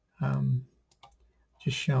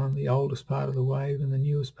the oldest part of the wave and the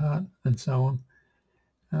newest part, and so on,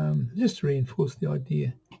 just to reinforce the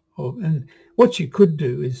idea of. And what you could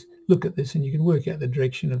do is look at this, and you can work out the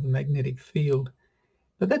direction of the magnetic field.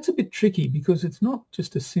 But that's a bit tricky because it's not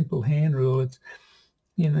just a simple hand rule. It's,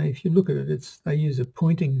 if you look at it, they use a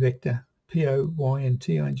pointing vector,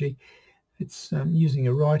 P-O-Y-N-T-I-N-G. It's using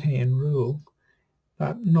a right-hand rule,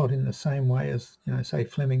 but not in the same way as, say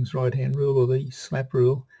Fleming's right-hand rule or the slap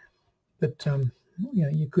rule. But,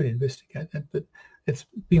 you could investigate that, but it's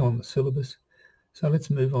beyond the syllabus. So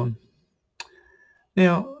let's move on.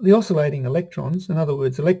 Now, the oscillating electrons, in other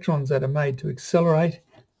words, electrons that are made to accelerate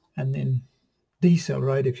and then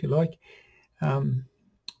decelerate, if you like,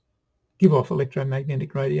 give off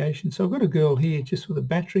electromagnetic radiation. So I've got a girl here just with a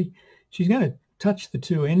battery. She's going to touch the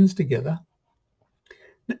two ends together.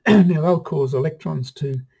 Now they'll cause electrons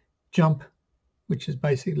to jump, which is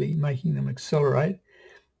basically making them accelerate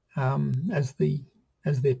as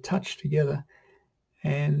they're touched together.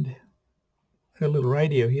 And a little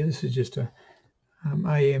radio here. This is just a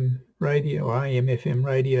AM radio or AM FM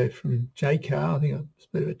radio from JCar. I think it's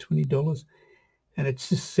about $20. And it's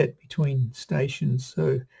just set between stations,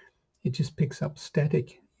 so it just picks up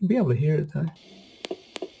static. You'll be able to hear it though.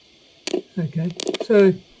 Okay,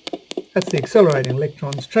 so that's the accelerating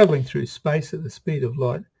electrons travelling through space at the speed of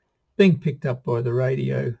light, being picked up by the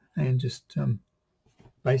radio and just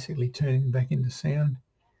basically turning back into sound.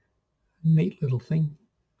 Neat little thing.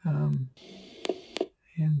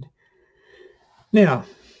 And now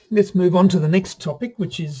let's move on to the next topic,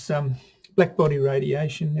 which is black body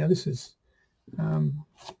radiation. Now this is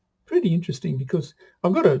pretty interesting because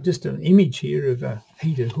I've got just an image here of a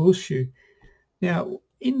heated horseshoe. Now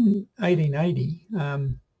in 1880,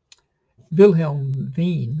 Wilhelm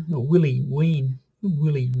Wien, or Willie Wien,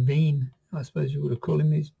 I suppose you would have called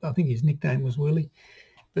him. I think his nickname was Willie,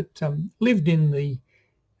 but lived in the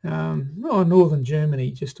northern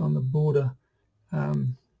Germany, just on the border,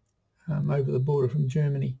 over the border from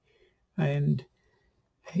Germany. And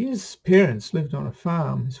his parents lived on a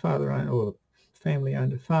farm. His father owned, or the family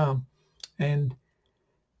owned a farm, and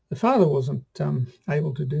the father wasn't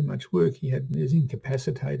able to do much work. He was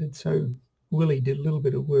incapacitated, so Willie did a little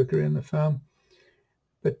bit of work around the farm.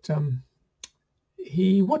 But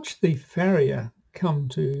he watched the farrier come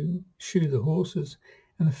to shoe the horses,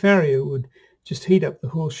 and the farrier would just heat up the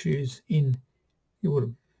horseshoes in. He would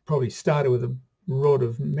have probably started with a rod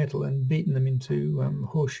of metal and beaten them into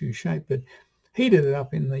horseshoe shape, but heated it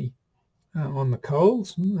up in the on the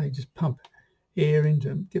coals. They just pump air in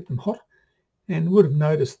to get them hot, and would have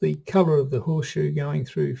noticed the colour of the horseshoe going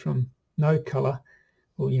through from no colour,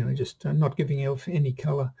 or just not giving off any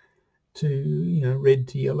colour, to red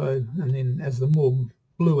to yellow, and then as the more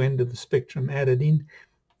blue end of the spectrum added in,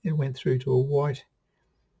 it went through to a white.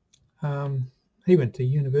 He went to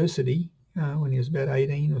university when he was about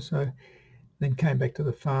 18 or so, then came back to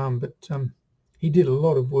the farm, but he did a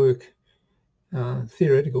lot of work,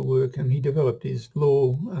 theoretical work, and he developed his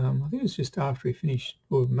law. I think it was just after he finished,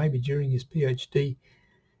 or maybe during his PhD,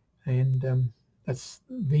 and that's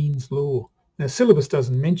Wien's law. Now, syllabus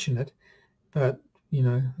doesn't mention it, but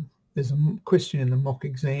there's a question in the mock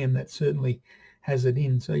exam that certainly has it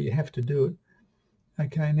in, so you have to do it.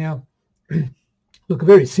 Okay, now look, a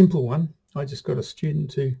very simple one. I just got a student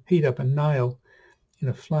to heat up a nail in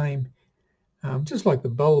a flame, just like the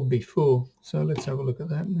bulb before. So let's have a look at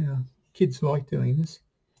that now. Kids like doing this.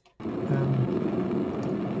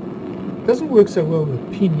 Doesn't work so well with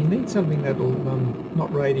a pin. You need something that'll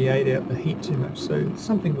not radiate out the heat too much, so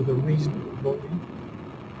something with a reasonable volume.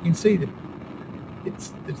 You can see that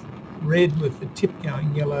it's red with the tip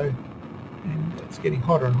going yellow, and it's getting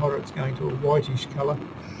hotter and hotter. It's going to a whitish colour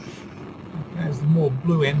as the more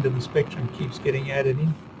blue end of the spectrum keeps getting added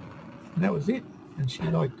in. And that was it, and she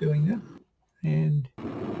liked doing that. And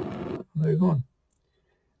move on.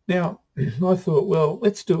 Now, I thought, well,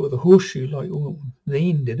 let's do it with a horseshoe like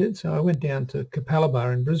Veen did it. So I went down to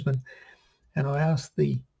Capalaba in Brisbane, and I asked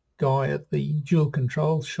the guy at the dual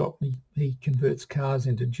controls shop. He converts cars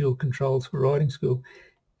into dual controls for riding school,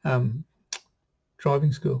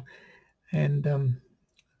 driving school. And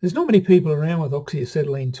there's not many people around with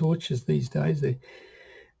oxyacetylene torches these days. They're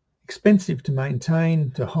expensive to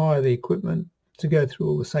maintain, to hire the equipment, to go through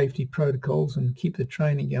all the safety protocols and keep the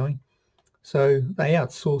training going. So they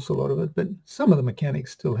outsource a lot of it, but some of the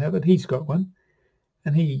mechanics still have it. He's got one,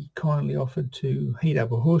 and he kindly offered to heat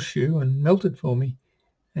up a horseshoe and melt it for me.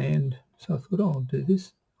 And so I thought, oh, I'll do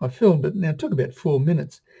this. I filmed it. Now, it took about 4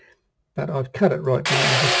 minutes, but I've cut it right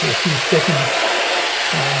now just for a few seconds.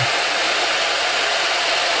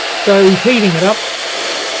 So he's heating it up.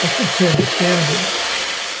 I should turn this down a bit.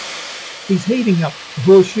 He's heating up the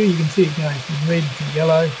horseshoe. You can see it going from red to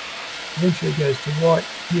yellow. Eventually it goes to white.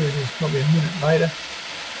 Here it is probably a minute later.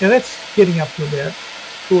 Now that's getting up to about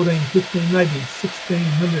 14, 15, maybe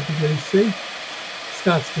 1600 degrees C. It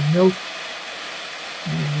starts to melt.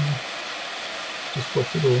 And just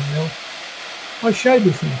watch it all melt. I showed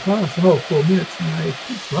this in class the whole 4 minutes, and they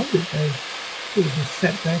just loved it. They sort of just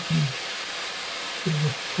sat back and sort of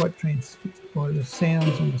were quite transfixed by the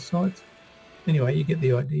sounds on the sites. Anyway, you get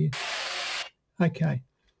the idea. Okay.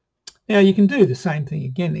 Now you can do the same thing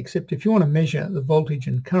again, except if you want to measure the voltage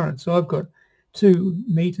and current. So I've got 2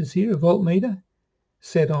 meters here, a voltmeter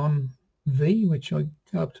set on V, which I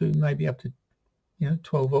go up to maybe up to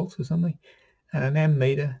 12 volts or something, and an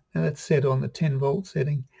ammeter, and that's set on the 10 volt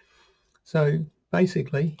setting. So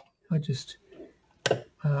basically, I just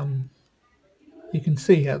you can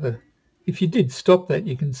see how if you did stop that,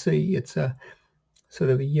 you can see it's a sort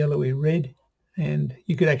of a yellowy red, and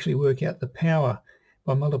you could actually work out the power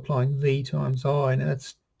by multiplying V times I. Now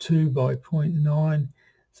that's 2 by 0.9.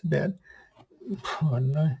 It's about, I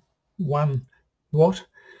don't know, 1 watt.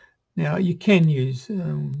 Now you can use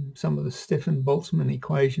some of the Stefan-Boltzmann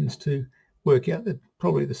equations to work out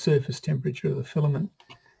probably the surface temperature of the filament,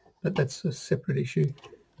 but that's a separate issue.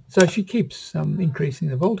 So she keeps increasing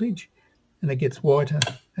the voltage, and it gets whiter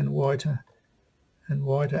and whiter and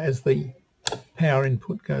whiter as the power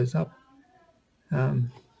input goes up.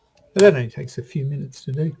 But that only takes a few minutes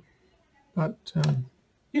to do. But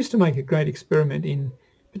used to make a great experiment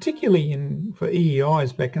particularly for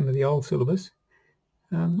EEIs back under the old syllabus.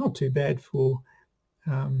 Not too bad for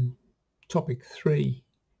topic 3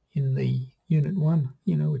 in the unit 1,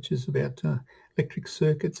 which is about electric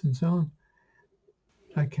circuits and so on.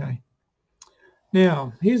 Okay.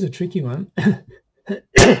 Now, here's a tricky one.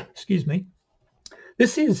 Excuse me.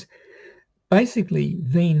 This is basically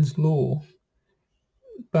Wien's law,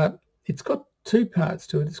 but it's got 2 parts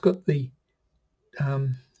to it. It's got the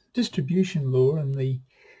distribution law and the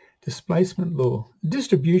displacement law. The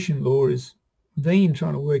distribution law is Wien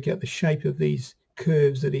trying to work out the shape of these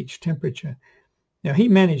curves at each temperature. Now he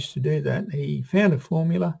managed to do that. He found a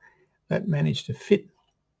formula that managed to fit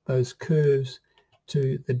those curves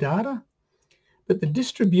to the data. But the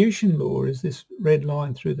distribution law is this red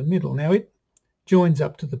line through the middle. Now it joins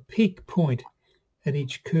up to the peak point at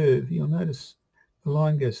each curve. You'll notice the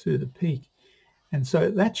line goes through the peak. And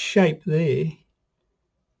so that shape there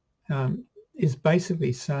is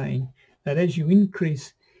basically saying that as you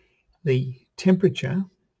increase the temperature,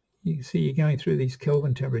 you can see you're going through these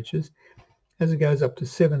Kelvin temperatures, as it goes up to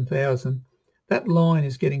 7,000, that line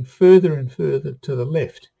is getting further and further to the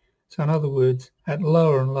left. So in other words, at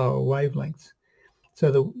lower and lower wavelengths.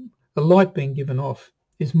 So the light being given off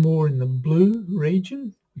is more in the blue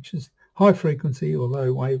region, which is high frequency or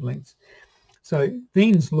low wavelengths. So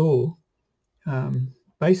Wien's law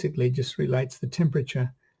basically just relates the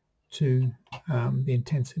temperature to the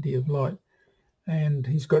intensity of light. And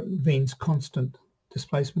he's got Wien's constant,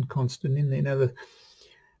 displacement constant in there. Now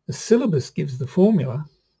the syllabus gives the formula,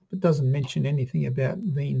 but doesn't mention anything about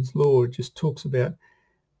Wien's law. It just talks about,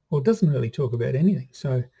 well, it doesn't really talk about anything.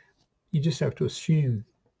 So you just have to assume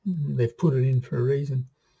they've put it in for a reason.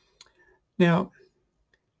 Now,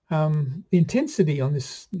 the intensity on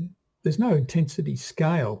this, there's no intensity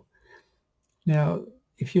scale. Now,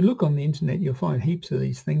 if you look on the internet, you'll find heaps of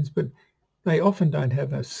these things, but they often don't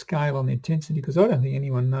have a scale on the intensity, because I don't think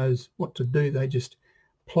anyone knows what to do. They just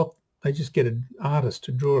plot, they just get an artist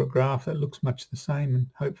to draw a graph that looks much the same and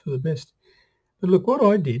hope for the best. But look, what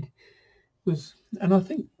I did was, and I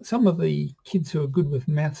think some of the kids who are good with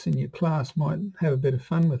maths in your class might have a bit of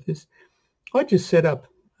fun with this. I just set up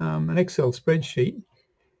an Excel spreadsheet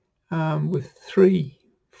with 3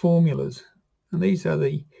 formulas, and these are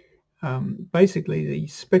the basically the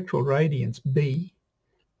spectral radiance B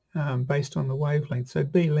based on the wavelength. So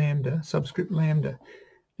B lambda, subscript lambda.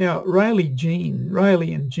 Now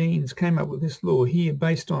Rayleigh and Jeans came up with this law here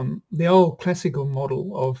based on the old classical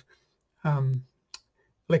model of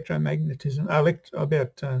electromagnetism,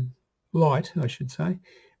 about light, I should say,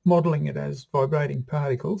 modelling it as vibrating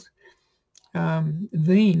particles.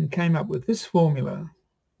 Veen came up with this formula,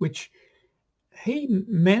 which he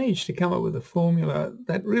managed to come up with a formula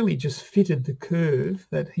that really just fitted the curve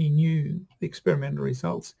that he knew the experimental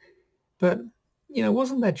results, but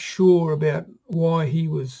wasn't that sure about why he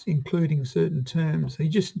was including certain terms.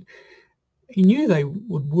 He knew they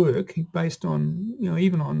would work based on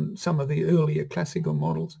even on some of the earlier classical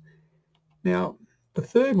models. Now the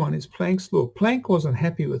third one is Planck's law. Planck wasn't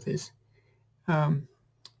happy with this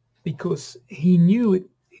because he knew it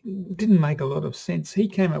didn't make a lot of sense. He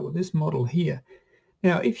came up with this model here.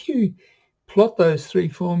 Now if you plot those 3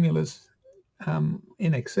 formulas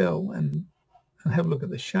in Excel and have a look at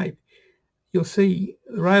the shape, you'll see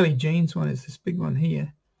the Rayleigh-Jeans one is this big one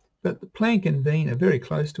here, but the Planck and Veen are very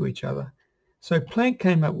close to each other. So Planck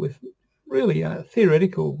came up with really a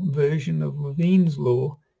theoretical version of Veen's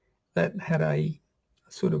law that had a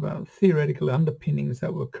sort of a theoretical underpinnings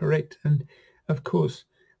that were correct, and of course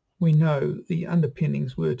we know the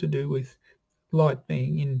underpinnings were to do with light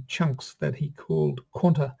being in chunks that he called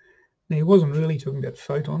quanta. Now he wasn't really talking about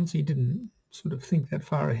photons, he didn't sort of think that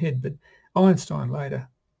far ahead, but Einstein later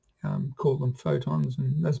called them photons,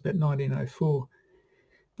 and that's about 1904.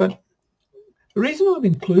 But the reason I've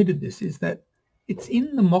included this is that it's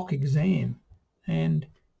in the mock exam, and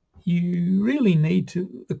you really need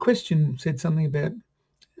to, the question said something about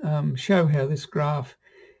show how this graph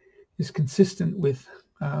is consistent with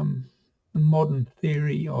the modern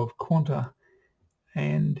theory of quanta,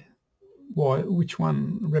 and which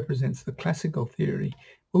one represents the classical theory.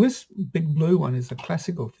 Well, this big blue one is the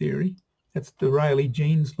classical theory. That's the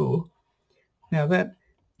Rayleigh-Jeans law. Now that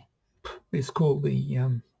is called the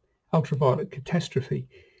ultraviolet catastrophe,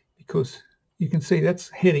 because you can see that's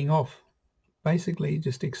heading off, basically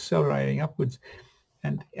just accelerating upwards.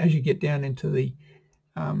 And as you get down into the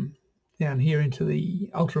down here into the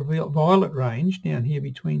ultraviolet range, down here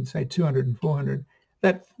between say 200 and 400,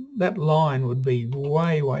 that line would be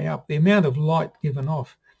way up. The amount of light given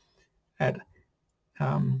off at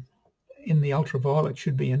in the ultraviolet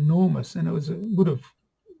should be enormous, and it would have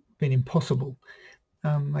been impossible.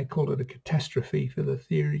 They called it a catastrophe for the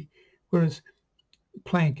theory, whereas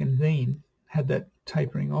Planck and Veen had that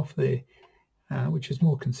tapering off there, which is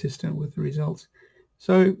more consistent with the results.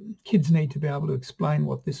 So kids need to be able to explain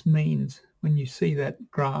what this means when you see that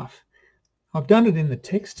graph. I've done it in the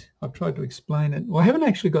text. I've tried to explain it. Well, I haven't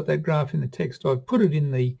actually got that graph in the text. I've put it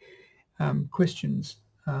in the questions,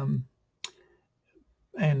 and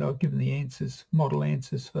I've given the answers, model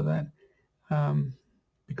answers for that,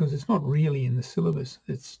 because it's not really in the syllabus.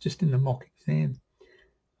 It's just in the mock exam.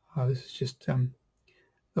 This is just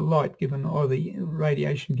the light given, or the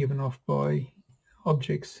radiation given off by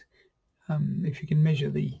objects. If you can measure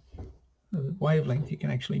the wavelength, you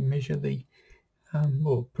can actually measure the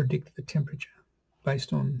or predict the temperature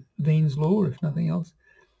based on Veen's law, if nothing else.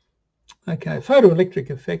 Okay, photoelectric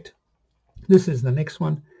effect. This is the next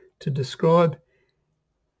one to describe.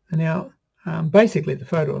 Now, basically the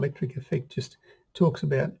photoelectric effect just talks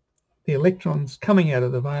about the electrons coming out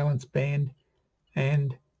of the valence band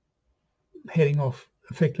and heading off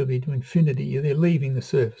effectively to infinity. They're leaving the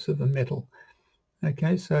surface of the metal.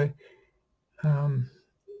 Okay, so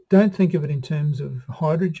don't think of it in terms of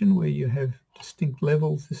hydrogen where you have distinct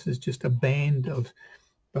levels. This is just a band of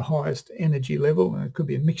the highest energy level, and it could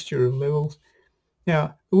be a mixture of levels.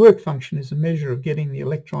 Now, the work function is a measure of getting the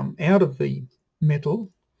electron out of the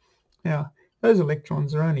metal. Now, those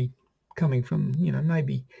electrons are only coming from,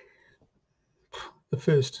 maybe the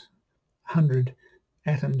first 100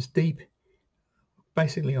 atoms deep,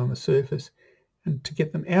 basically on the surface, and to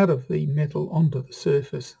get them out of the metal onto the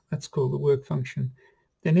surface, that's called the work function.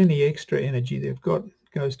 Then any extra energy they've got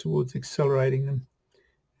goes towards accelerating them,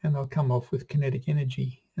 and they'll come off with kinetic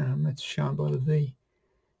energy. That's shown by the V.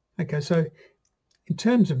 Okay, so in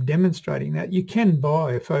terms of demonstrating that, you can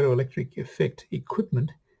buy a photoelectric effect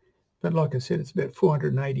equipment, but like I said, it's about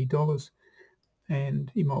 $480,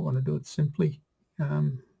 and you might want to do it simply.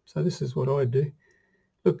 So this is what I do.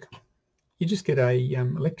 Look, you just get a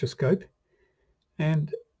electroscope,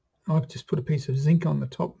 and I've just put a piece of zinc on the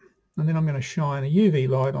top, and then I'm going to shine a UV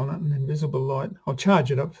light on it, an invisible light. I'll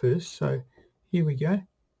charge it up first, so here we go.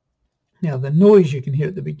 Now the noise you can hear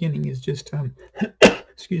at the beginning is just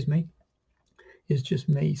excuse me, is just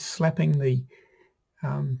me slapping the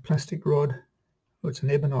plastic rod. Well, it's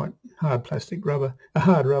an ebonite hard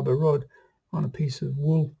rubber rod on a piece of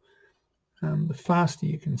wool. The faster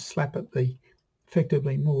you can slap it, the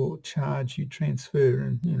effectively more charge you transfer,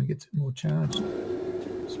 and it gets it more charged.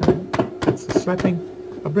 So that's the slapping.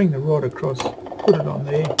 I bring the rod across, put it on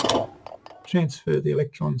there, transfer the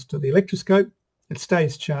electrons to the electroscope. It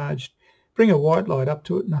stays charged. Bring a white light up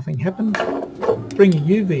to it, nothing happens. Bring a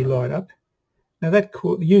UV light up. Now that the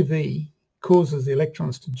UV causes the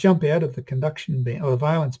electrons to jump out of the conduction band or the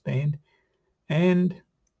valence band and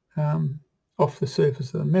off the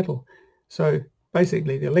surface of the metal. So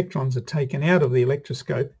basically the electrons are taken out of the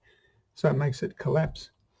electroscope, so it makes it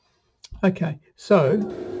collapse. Okay, so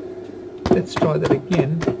let's try that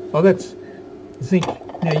again. Oh, that's zinc.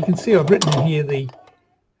 Now you can see I've written here the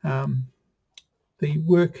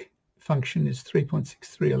work function is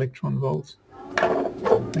 3.63 electron volts.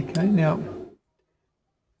 Okay, now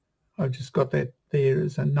I've just got that there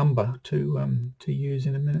as a number to use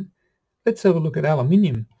in a minute. Let's have a look at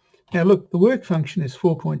aluminium. Now look, the work function is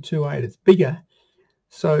 4.28. It's bigger,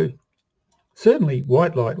 so certainly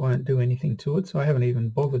white light won't do anything to it, so I haven't even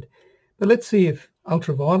bothered. But let's see if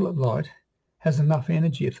ultraviolet light has enough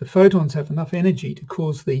energy, if the photons have enough energy to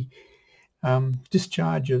cause the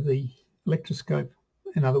discharge of the electroscope.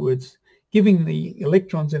 In other words, giving the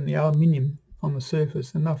electrons in the aluminium on the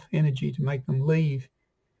surface enough energy to make them leave.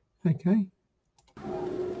 Okay,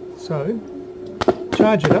 so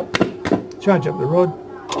charge it up, charge up the rod,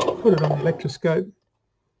 put it on the electroscope,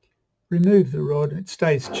 remove the rod, it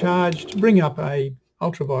stays charged, bring up a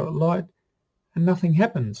ultraviolet light, and nothing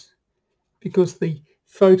happens because the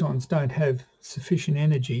photons don't have sufficient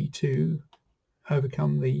energy to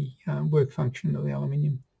overcome the work function of the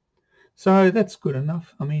aluminium. So that's good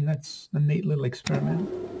enough. I mean, that's a neat little experiment.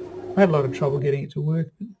 I had a lot of trouble getting it to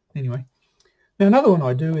work, but anyway. Now another one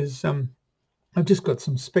I do is I've just got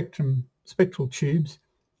some spectral tubes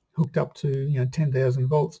hooked up to 10,000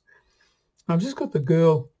 volts. I've just got the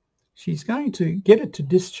girl, she's going to get it to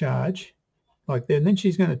discharge like that, and then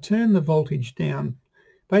she's going to turn the voltage down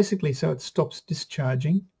basically so it stops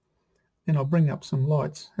discharging. Then I'll bring up some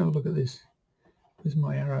lights. Have a look at this. There's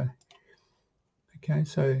my arrow. Okay,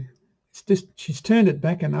 so it's just, she's turned it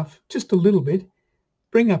back enough, just a little bit.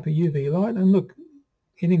 Bring up a UV light, and look,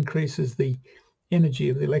 it increases the energy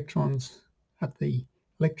of the electrons at the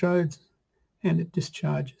electrodes, and it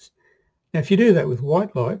discharges. Now if you do that with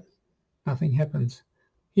white light, nothing happens.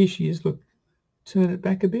 Here she is, look, turn it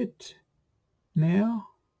back a bit. Now,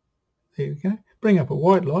 there we go. Bring up a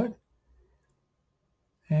white light,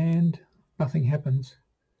 and nothing happens.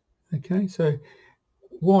 Okay, so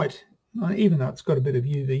white, even though it's got a bit of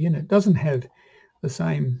UV in it, doesn't have the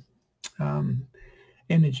same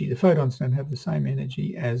energy. The photons don't have the same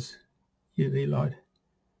energy as UV light.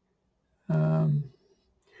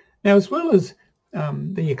 Now, as well as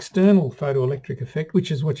the external photoelectric effect, which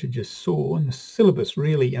is what you just saw, and the syllabus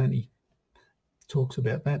really only talks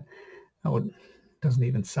about that. Oh, it doesn't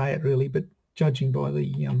even say it really, but judging by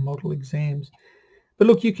the model exams. But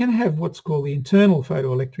look, you can have what's called the internal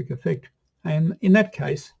photoelectric effect, and in that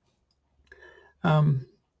case,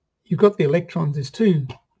 you've got the electrons. There's two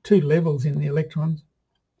levels in the electrons.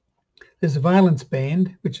 There's a valence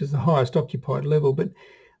band, which is the highest occupied level, but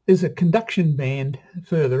there's a conduction band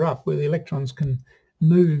further up where the electrons can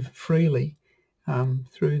move freely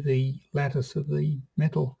through the lattice of the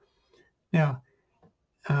metal. Now,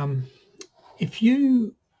 if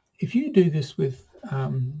you do this with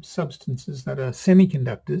substances that are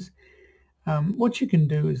semiconductors, what you can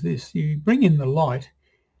do is this: you bring in the light.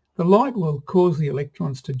 The light will cause the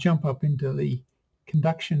electrons to jump up into the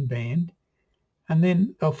conduction band, and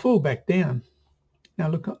then they'll fall back down. Now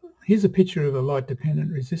look, here's a picture of a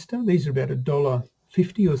light-dependent resistor. These are about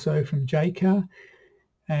 $1.50 or so from JCar,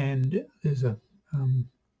 and there's a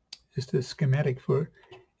just a schematic for it.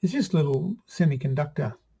 It's just a little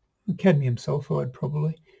semiconductor, cadmium sulfide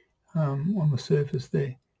probably, on the surface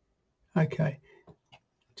there. Okay,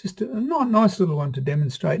 just a nice little one to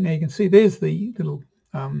demonstrate. Now you can see there's the little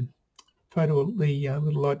little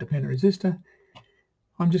light-dependent resistor.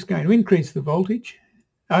 I'm just going to increase the voltage.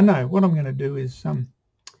 No, what I'm going to do is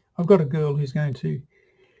I've got a girl who's going to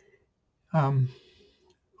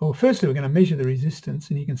well, firstly we're going to measure the resistance,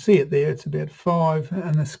 and you can see it there, it's about 5,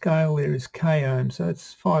 and the scale there is k ohms, so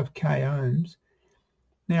it's 5 k ohms.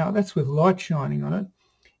 Now that's with light shining on it.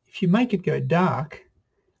 If you make it go dark,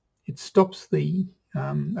 it stops the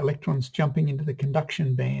electrons jumping into the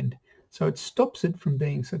conduction band, so it stops it from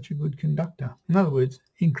being such a good conductor. In other words,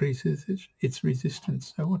 increases its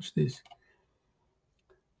resistance. So watch this.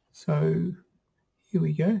 So here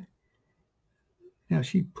we go. Now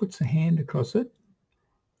she puts a hand across it,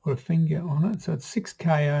 or a finger on it, so it's 6 k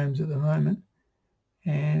ohms at the moment,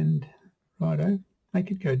 and righto, make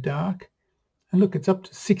it go dark, and look, it's up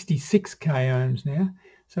to 66 k ohms now,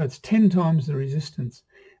 so it's 10 times the resistance.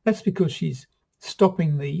 That's because she's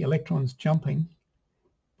stopping the electrons jumping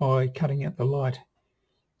by cutting out the light.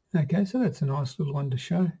 Okay, so that's a nice little one to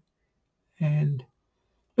show. And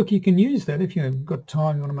look, you can use that if you've got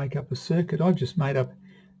time, you want to make up a circuit. I've just made up,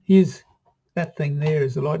 here's that thing there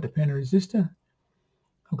is the light dependent resistor.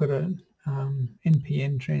 I've got a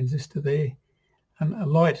NPN transistor there, and a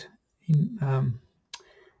light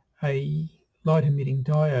emitting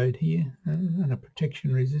diode here, and a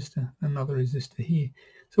protection resistor, another resistor here.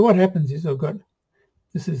 So what happens is I've got,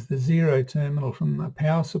 this is the 0 terminal from a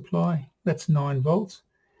power supply, that's 9 volts.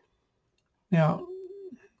 Now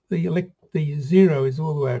the 0 is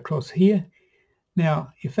all the way across here.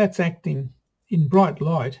 Now if that's acting in bright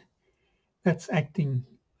light, that's acting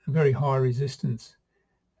a very high resistance,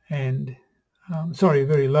 and a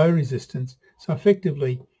very low resistance. So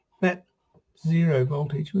effectively that 0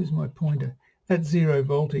 voltage, where's my pointer, that 0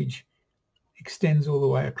 voltage extends all the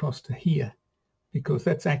way across to here, because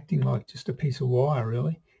that's acting like just a piece of wire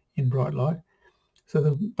really in bright light. So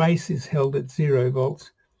the base is held at 0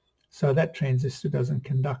 volts, so that transistor doesn't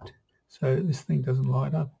conduct, so this thing doesn't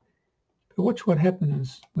light up. But watch what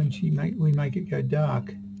happens when we make it go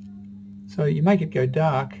dark. So you make it go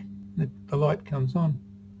dark, the light comes on.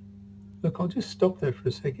 Look, I'll just stop that for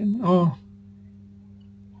a second. Oh,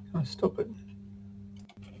 I'll stop it.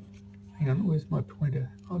 Hang on, where's my pointer?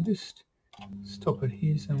 I'll just stop it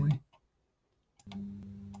here somewhere.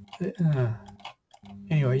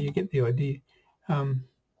 Anyway, you get the idea.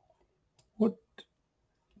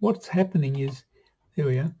 What's happening is, there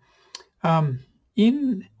we are.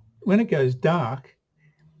 When it goes dark,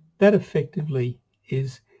 that effectively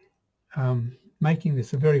is making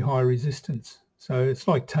this a very high resistance. So it's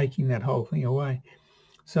like taking that whole thing away.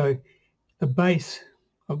 So the base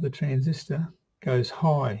of the transistor goes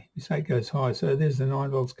high. We say it goes high. So there's the 9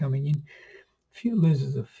 volts coming in. If it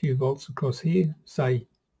loses a few volts across here, say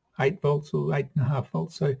 8 volts or 8.5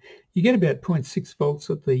 volts. So you get about 0.6 volts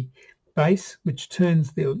at the base, which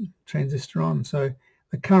turns the transistor on. So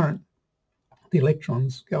the current, the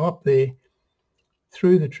electrons go up there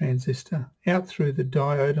through the transistor, out through the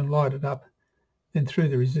diode and light it up, then through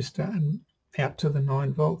the resistor and out to the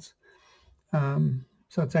 9 volts. So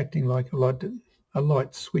it's acting like a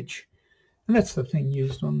light switch, and that's the thing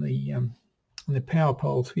used on the power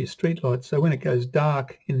poles for your street lights. So when it goes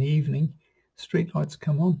dark in the evening, street lights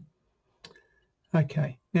come on.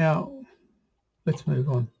 Okay, now let's move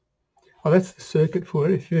on. Oh, that's the circuit for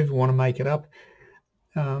it. If you ever want to make it up,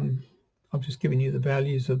 I've just given you the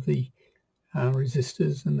values of the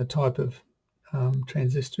resistors and the type of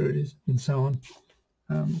transistor it is and so on.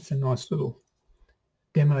 It's a nice little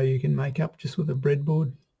demo you can make up just with a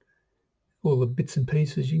breadboard. All the bits and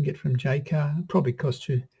pieces you can get from JCar. It probably cost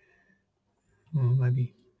you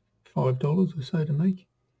maybe $5 or so to make.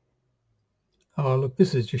 Oh look,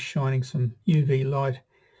 this is just shining some UV light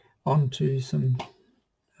onto some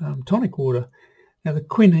tonic water. Now the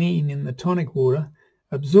quinine in the tonic water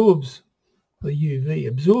absorbs the UV,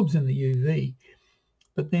 absorbs in the UV,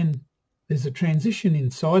 but then there's a transition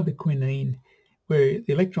inside the quinine where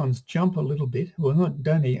the electrons jump a little bit. Well,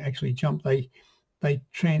 don't actually jump, they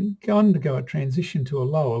undergo a transition to a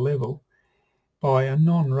lower level by a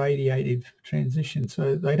non-radiative transition.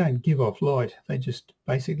 So they don't give off light, they just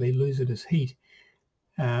basically lose it as heat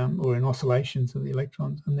or in oscillations of the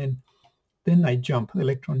electrons, and then they jump. The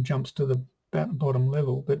electron jumps to the bottom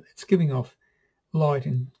level, but it's giving off light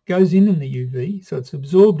and goes in the UV, so it's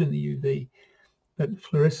absorbed in the UV, but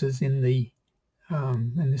fluoresces in the,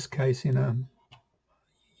 in this case, in a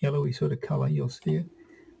yellowy sort of colour, you'll see it.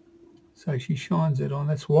 So she shines it on.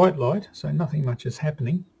 That's white light, so nothing much is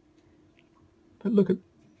happening. But look at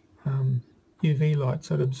UV light,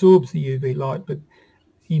 so it absorbs the UV light, but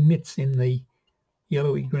emits in the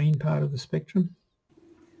yellowy green part of the spectrum.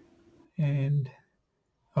 And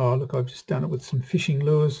oh look, I've just done it with some fishing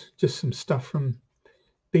lures, just some stuff from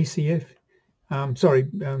BCF.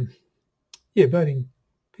 Boating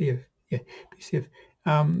PF, yeah, BCF.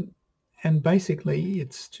 And basically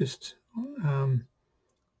it's just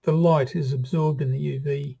the light is absorbed in the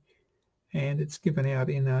UV and it's given out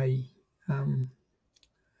in a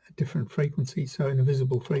different frequency, so in a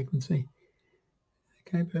visible frequency.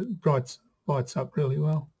 Okay, but it lights up really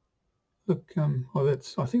well. Look, oh,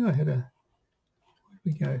 that's, I think I had a, where did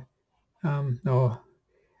we go? No,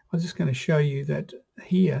 I was just going to show you that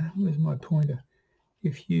here, where's my pointer?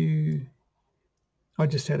 If you, I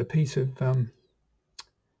just had a piece of,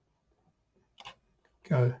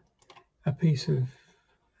 a piece of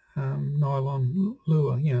nylon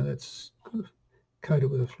lure, you know, that's kind of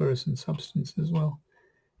coated with a fluorescent substance as well.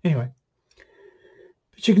 Anyway,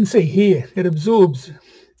 but you can see here it absorbs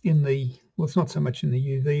in the, well, it's not so much in the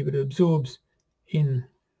UV, but it absorbs in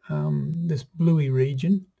this bluey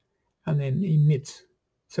region and then emits.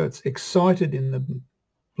 So it's excited in the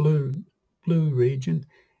blue region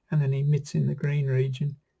and then emits in the green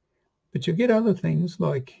region. But you'll get other things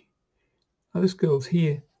like, oh, this girl's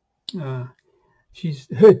here.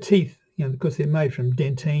 Her teeth, you know, because they're made from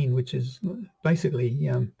dentine, which is basically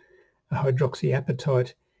a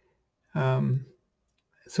hydroxyapatite.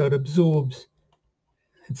 So it absorbs,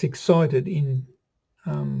 it's excited in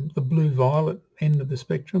the blue-violet end of the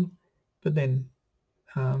spectrum, but then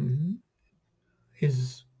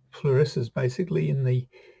fluoresces basically in the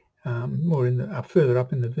more in the further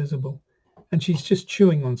up in the visible. And she's just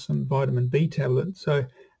chewing on some vitamin B tablet. So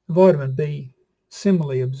the vitamin B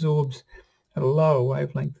similarly absorbs at a lower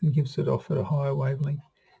wavelength and gives it off at a higher wavelength.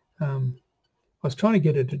 I was trying to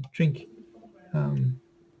get her to drink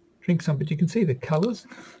some, but you can see the colours.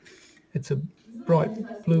 It's a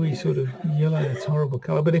bright bluey sort of yellow. It's a horrible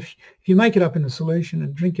colour. But if you make it up in a solution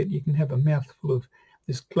and drink it, you can have a mouthful of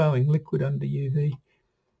this glowing liquid under UV.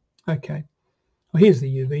 Okay, well, here's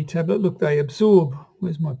the UV tablet. Look, they absorb,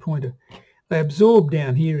 where's my pointer? They absorb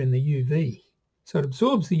down here in the UV. So it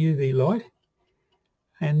absorbs the UV light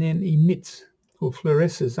and then emits or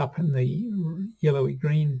fluoresces up in the yellowy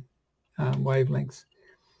green wavelengths.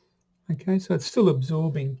 Okay, so it's still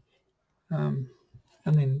absorbing and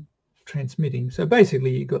then transmitting. So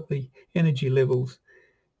basically you've got the energy levels,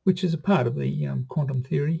 which is a part of the quantum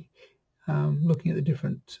theory, looking at the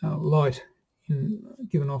different light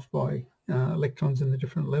given off by electrons in the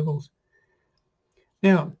different levels.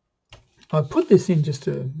 Now, I put this in just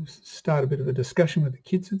to start a bit of a discussion with the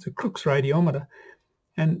kids. It's a Crookes radiometer,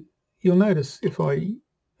 and you'll notice if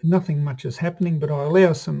nothing much is happening, but I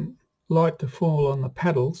allow some light to fall on the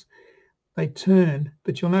paddles, they turn,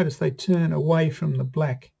 but you'll notice they turn away from the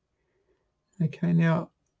black. Okay, now,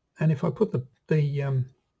 and if I put the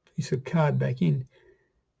piece of card back in,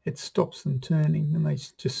 it stops them turning and they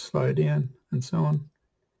just slow down and so on.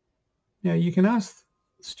 Now, you can ask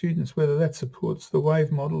students whether that supports the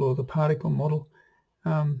wave model or the particle model.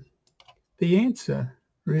 The answer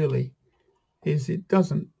really is it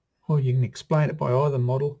doesn't, or you can explain it by either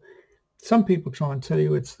model. Some people try and tell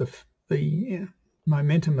you it's the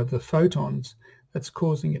momentum of the photons that's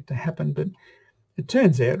causing it to happen, but it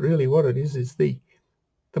turns out really what it is the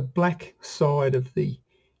black side of the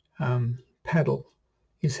paddle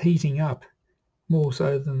is heating up more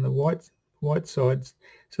so than the white sides.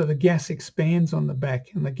 So the gas expands on the back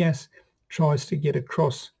and the gas tries to get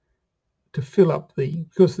across to fill up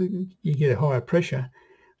because you get a higher pressure,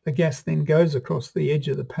 the gas then goes across the edge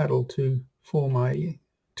of the paddle to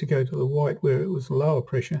go to the white where it was lower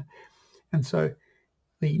pressure. And so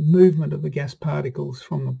the movement of the gas particles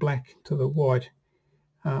from the black to the white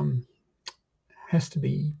has to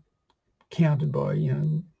be counted by,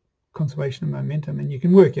 conservation of momentum, and you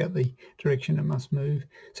can work out the direction it must move.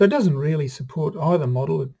 So it doesn't really support either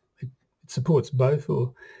model. It supports both,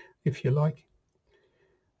 or if you like.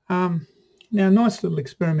 Now, a nice little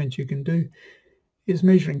experiment you can do is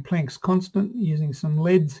measuring Planck's constant using some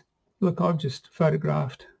leads. Look, I've just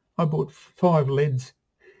photographed, I bought 5 leads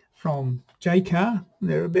from JCar.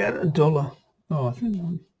 They're about $1. Oh, I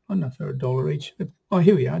don't know if they're $1 each. Oh,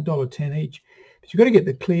 here we are, $1.10 each. But you've got to get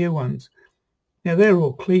the clear ones. Now, they're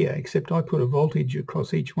all clear, except I put a voltage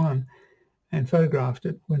across each one and photographed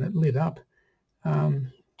it when it lit up.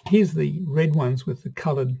 Here's the red ones with the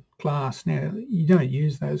coloured glass. Now, you don't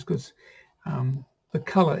use those because the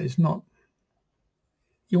colour is not...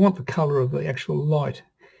 You want the colour of the actual light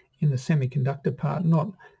in the semiconductor part,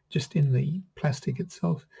 not just in the plastic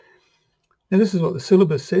itself. Now, this is what the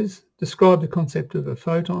syllabus says. Describe the concept of a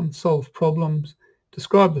photon, solve problems,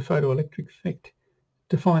 describe the photoelectric effect,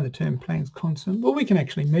 define the term Planck's constant. Well, we can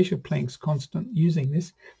actually measure Planck's constant using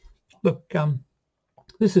this. Look,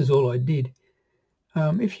 this is all I did.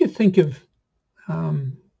 If you think of, I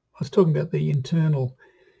was talking about the internal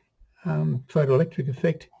photoelectric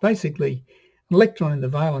effect. Basically, electron in the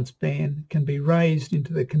valence band can be raised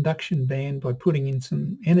into the conduction band by putting in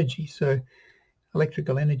some energy, so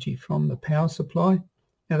electrical energy from the power supply.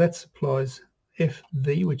 Now that supplies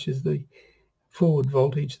FV, which is the forward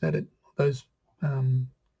voltage that those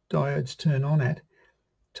diodes turn on at,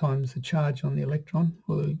 times the charge on the electron,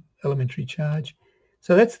 or the elementary charge.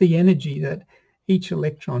 So that's the energy that each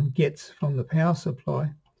electron gets from the power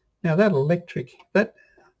supply. Now that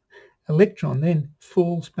electron then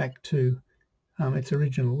falls back to its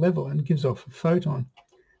original level and gives off a photon.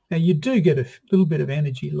 Now you do get a little bit of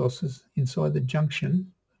energy losses inside the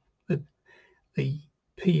junction, the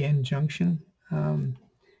PN junction,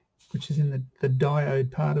 which is in the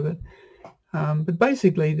diode part of it. But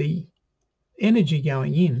basically the energy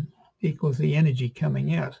going in equals the energy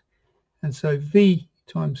coming out. And so V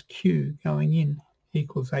times Q going in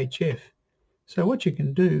equals HF. So what you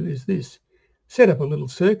can do is this: set up a little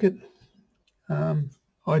circuit.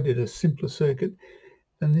 I did a simpler circuit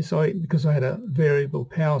than this because I had a variable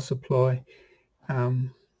power supply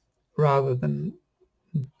rather than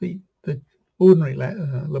the ordinary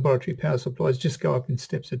laboratory power supplies just go up in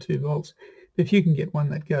steps of 2 volts. But if you can get one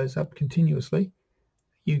that goes up continuously,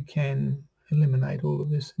 you can eliminate all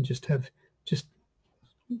of this and just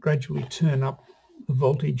gradually turn up the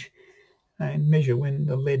voltage and measure when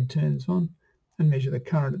the lead turns on and measure the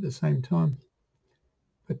current at the same time.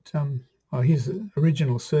 But here's the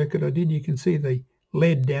original circuit I did. You can see the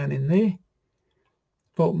lead down in there,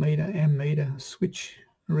 voltmeter, ammeter, switch,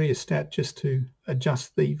 rheostat just to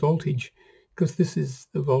adjust the voltage, because this is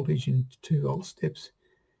the voltage in 2 volt steps,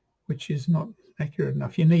 which is not accurate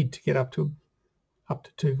enough. You need to get up to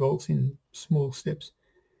 2 volts in small steps.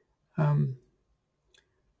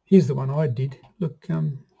 Here's the one I did. Look,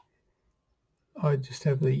 I just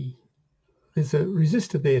have there's a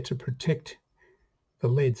resistor there to protect the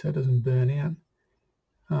lead so it doesn't burn out,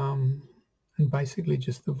 and basically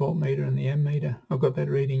just the voltmeter and the ammeter. I've got that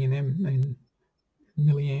reading in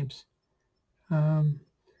milliamps.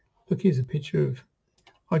 Look, here's a picture of,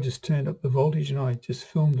 I just turned up the voltage and I just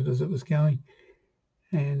filmed it as it was going,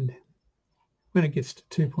 and when it gets to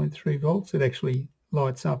 2.3 volts it actually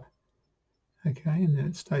lights up, okay, and then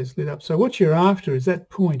it stays lit up. So what you're after is that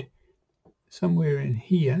point somewhere in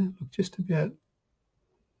here, look, just about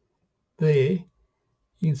there.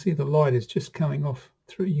 You can see the light is just coming off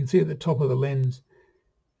through. You can see at the top of the lens,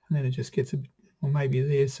 and then it just gets or maybe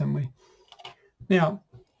there somewhere. Now,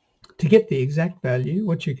 to get the exact value,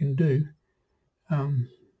 what you can do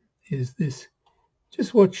is this.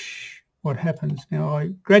 Just watch what happens. Now, I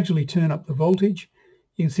gradually turn up the voltage.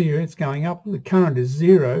 You can see here it's going up. The current is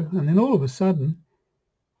 0, and then all of a sudden,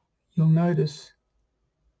 you'll notice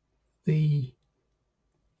the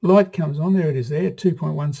light comes on. There it is there,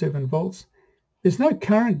 2.17 volts. There's no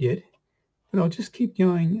current yet, but I'll just keep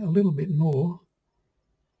going a little bit more.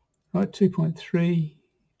 Right, 2.3,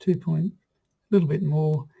 a little bit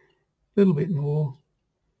more, a little bit more.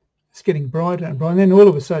 It's getting brighter and brighter, and then all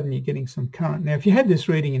of a sudden you're getting some current. Now, if you had this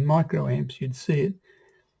reading in microamps, you'd see it,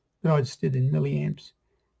 but I just did in milliamps.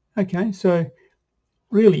 Okay, so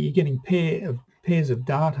really you're getting pairs of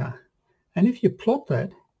data, and if you plot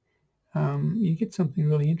that, you get something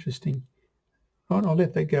really interesting. Right, I'll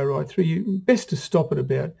let that go right through. You best to stop at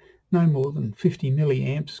about no more than 50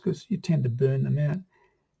 milliamps because you tend to burn them out.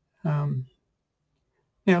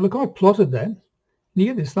 Now look, I plotted that, and you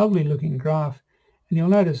get this lovely looking graph, and you'll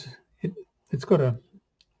notice it's got a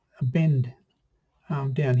bend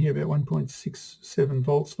down here about 1.67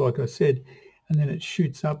 volts, like I said, and then it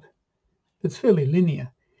shoots up. It's fairly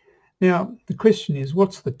linear. Now the question is,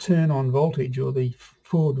 what's the turn-on voltage or the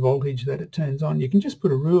forward voltage that it turns on? You can just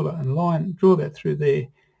put a ruler and draw that through there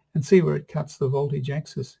and see where it cuts the voltage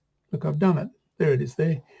axis. Look, I've done it. There it is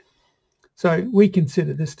there. So we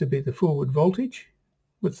consider this to be the forward voltage.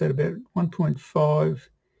 What's that, about 1.5,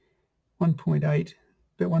 1.8,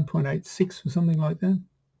 about 1.86 or something like that.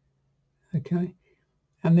 Okay.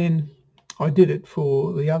 And then I did it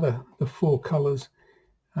for the 4 colours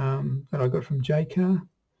that I got from JCar,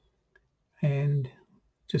 and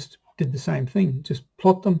just did the same thing. Just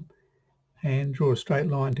plot them and draw a straight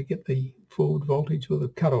line to get the forward voltage, or the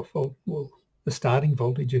cutoff volt, or the starting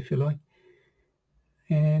voltage, if you like.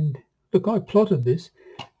 And look, I plotted this.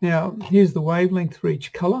 Now here's the wavelength for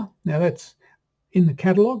each colour. Now that's in the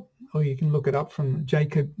catalogue, or you can look it up from the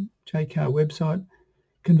JCar website.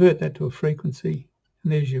 Convert that to a frequency,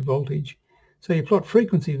 and there's your voltage. So you plot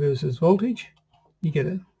frequency versus voltage, you get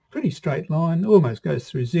a pretty straight line, almost goes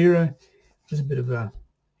through 0. There's a bit of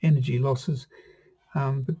energy losses,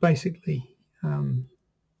 but basically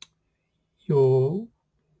you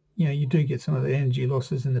you know, you do get some of the energy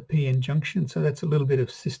losses in the PN junction, so that's a little bit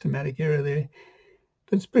of systematic error there.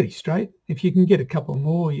 But it's pretty straight. If you can get a couple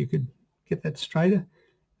more, you could get that straighter.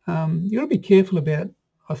 You've got to be careful about,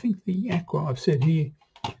 I think the aqua, I've said here,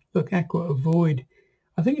 look, aqua avoid.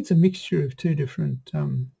 I think it's a mixture of two different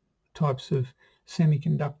types of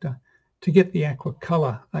semiconductor. To get the aqua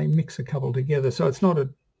color, they mix a couple together, so it's not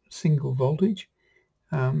a single voltage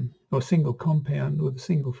or single compound with a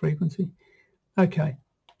single frequency. Okay.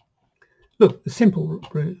 Look, the simple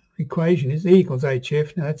equation is E equals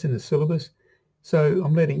HF. Now that's in the syllabus. So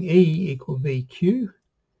I'm letting E equal VQ,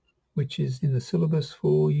 which is in the syllabus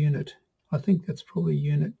for unit. I think that's probably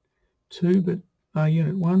unit 2, but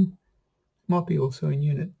unit 1 might be also in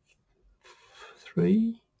unit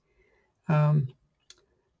 3.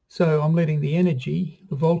 So I'm letting the energy,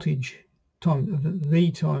 the voltage,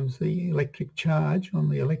 V times the electric charge on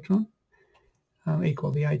the electron equal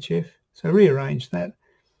the HF. So rearrange that.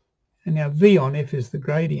 And now V on F is the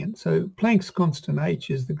gradient. So Planck's constant H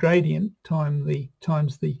is the gradient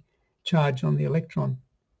times the charge on the electron.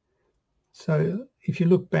 So if you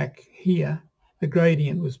look back here, the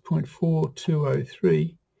gradient was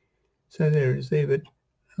 0.4203. So there it is there, but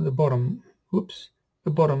the bottom, whoops, the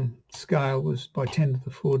bottom scale was by 10 to the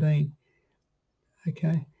 14.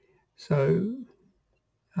 Okay, so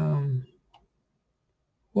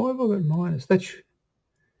why have I got minus? That's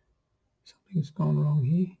something's gone wrong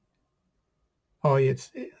here. Oh, yeah,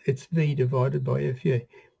 it's V divided by F, yeah.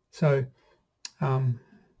 So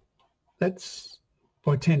that's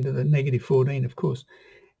by 10 to the negative 14, of course,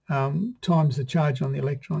 times the charge on the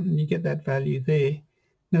electron, and you get that value there.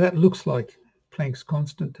 Now that looks like Planck's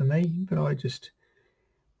constant to me, but I just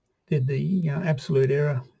did the absolute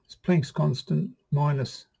error. It's Planck's constant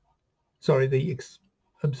minus, sorry, the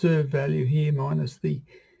observed value here minus the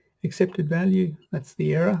accepted value. That's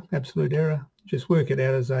the error, absolute error. Just work it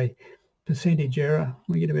out as a percentage error.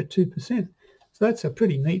 We get about 2%. So that's a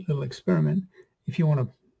pretty neat little experiment if you want to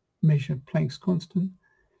measure Planck's constant.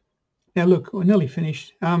 Now look, we're nearly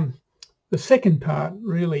finished. The second part,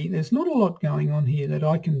 really, there's not a lot going on here that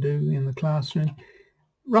I can do in the classroom.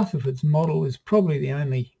 Rutherford's model is probably the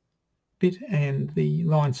only bit, and the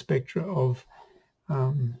line spectra of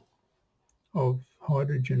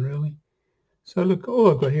hydrogen, really. So look,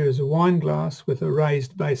 all I've got here is a wine glass with a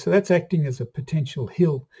raised base. So that's acting as a potential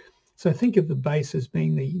hill. So think of the base as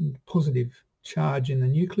being the positive charge in the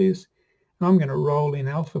nucleus. And I'm going to roll in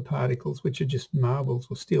alpha particles, which are just marbles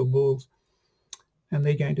or steel balls. And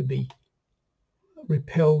they're going to be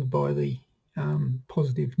repelled by the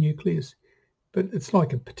positive nucleus. But it's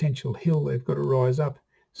like a potential hill. They've got to rise up,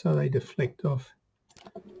 so they deflect off.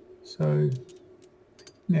 So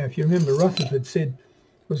now, if you remember, Rutherford said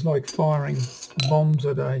it was like firing bombs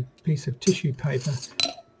at a piece of tissue paper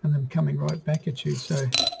and them coming right back at you. So you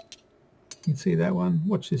can see that one.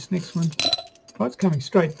 Watch this next one. Oh, it's coming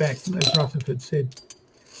straight back, as Rutherford said.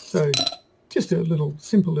 So just a little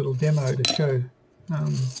simple little demo to show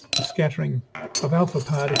the scattering of alpha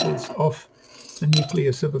particles off the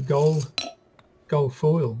nucleus of a gold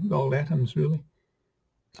foil, gold atoms, really.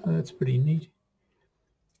 So that's pretty neat.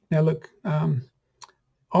 Now look,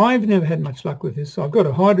 I've never had much luck with this. So I've got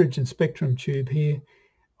a hydrogen spectrum tube here.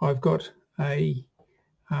 I've got a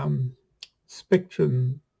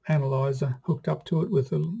spectrum analyzer hooked up to it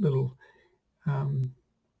with a little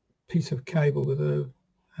piece of cable with a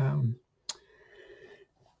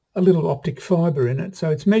little optic fiber in it. So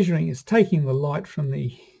it's measuring, it's taking the light from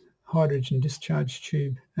the hydrogen discharge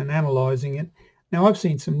tube and analyzing it. Now I've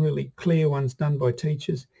seen some really clear ones done by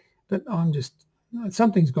teachers, but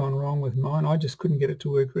something's gone wrong with mine. I just couldn't get it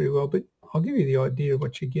to work very well, but I'll give you the idea of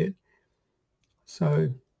what you get. So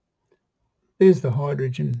there's the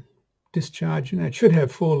hydrogen discharge, and it should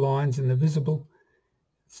have 4 lines in the visible.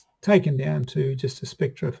 It's taken down to just a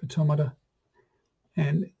spectrophotometer,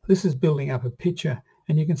 and this is building up a picture,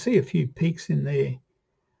 and you can see a few peaks in there.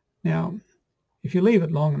 Now, if you leave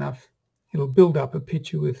it long enough, it'll build up a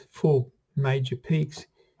picture with 4 major peaks.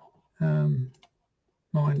 Mine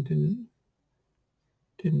didn't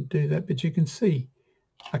do that, but you can see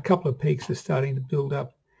a couple of peaks are starting to build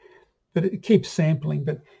up, but it keeps sampling.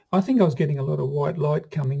 But I think I was getting a lot of white light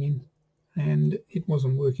coming in, and it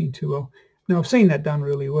wasn't working too well. Now I've seen that done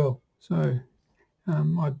really well, so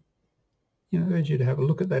I urge you to have a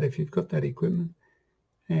look at that if you've got that equipment.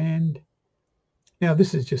 And now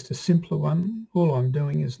this is just a simpler one. All I'm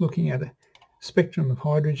doing is looking at a spectrum of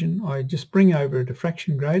hydrogen. I just bring over a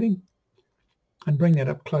diffraction grating and bring that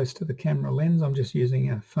up close to the camera lens. I'm just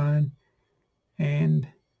using a phone. And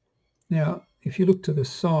now if you look to the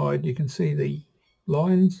side, you can see the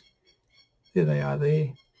lines. There they are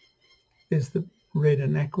there. There's the red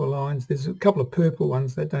and aqua lines. There's a couple of purple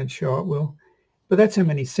ones that don't show up well, but that's how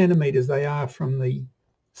many centimetres they are from the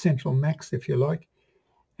central max, if you like.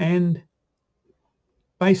 And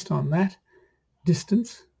based on that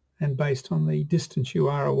distance, and based on the distance you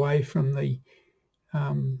are away from the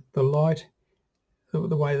light,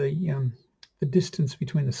 the way the distance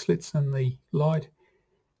between the slits and the light,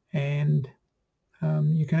 and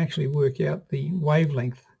you can actually work out the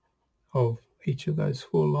wavelength of each of those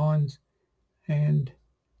 4 lines. And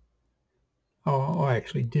I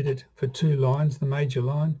actually did it for 2 lines, the major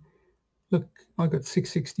line. Look, I got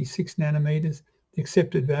 666 nanometers. The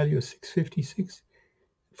accepted value is 656.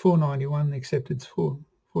 491, the accepted's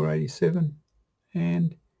 487,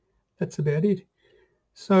 and that's about it.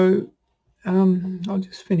 So I'll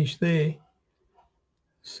just finish there.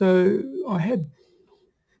 So I had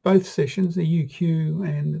both sessions, the UQ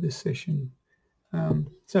and this session,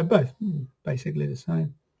 so both basically the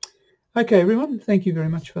same. Okay, everyone, thank you very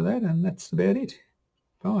much for that, and that's about it.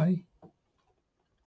 Bye.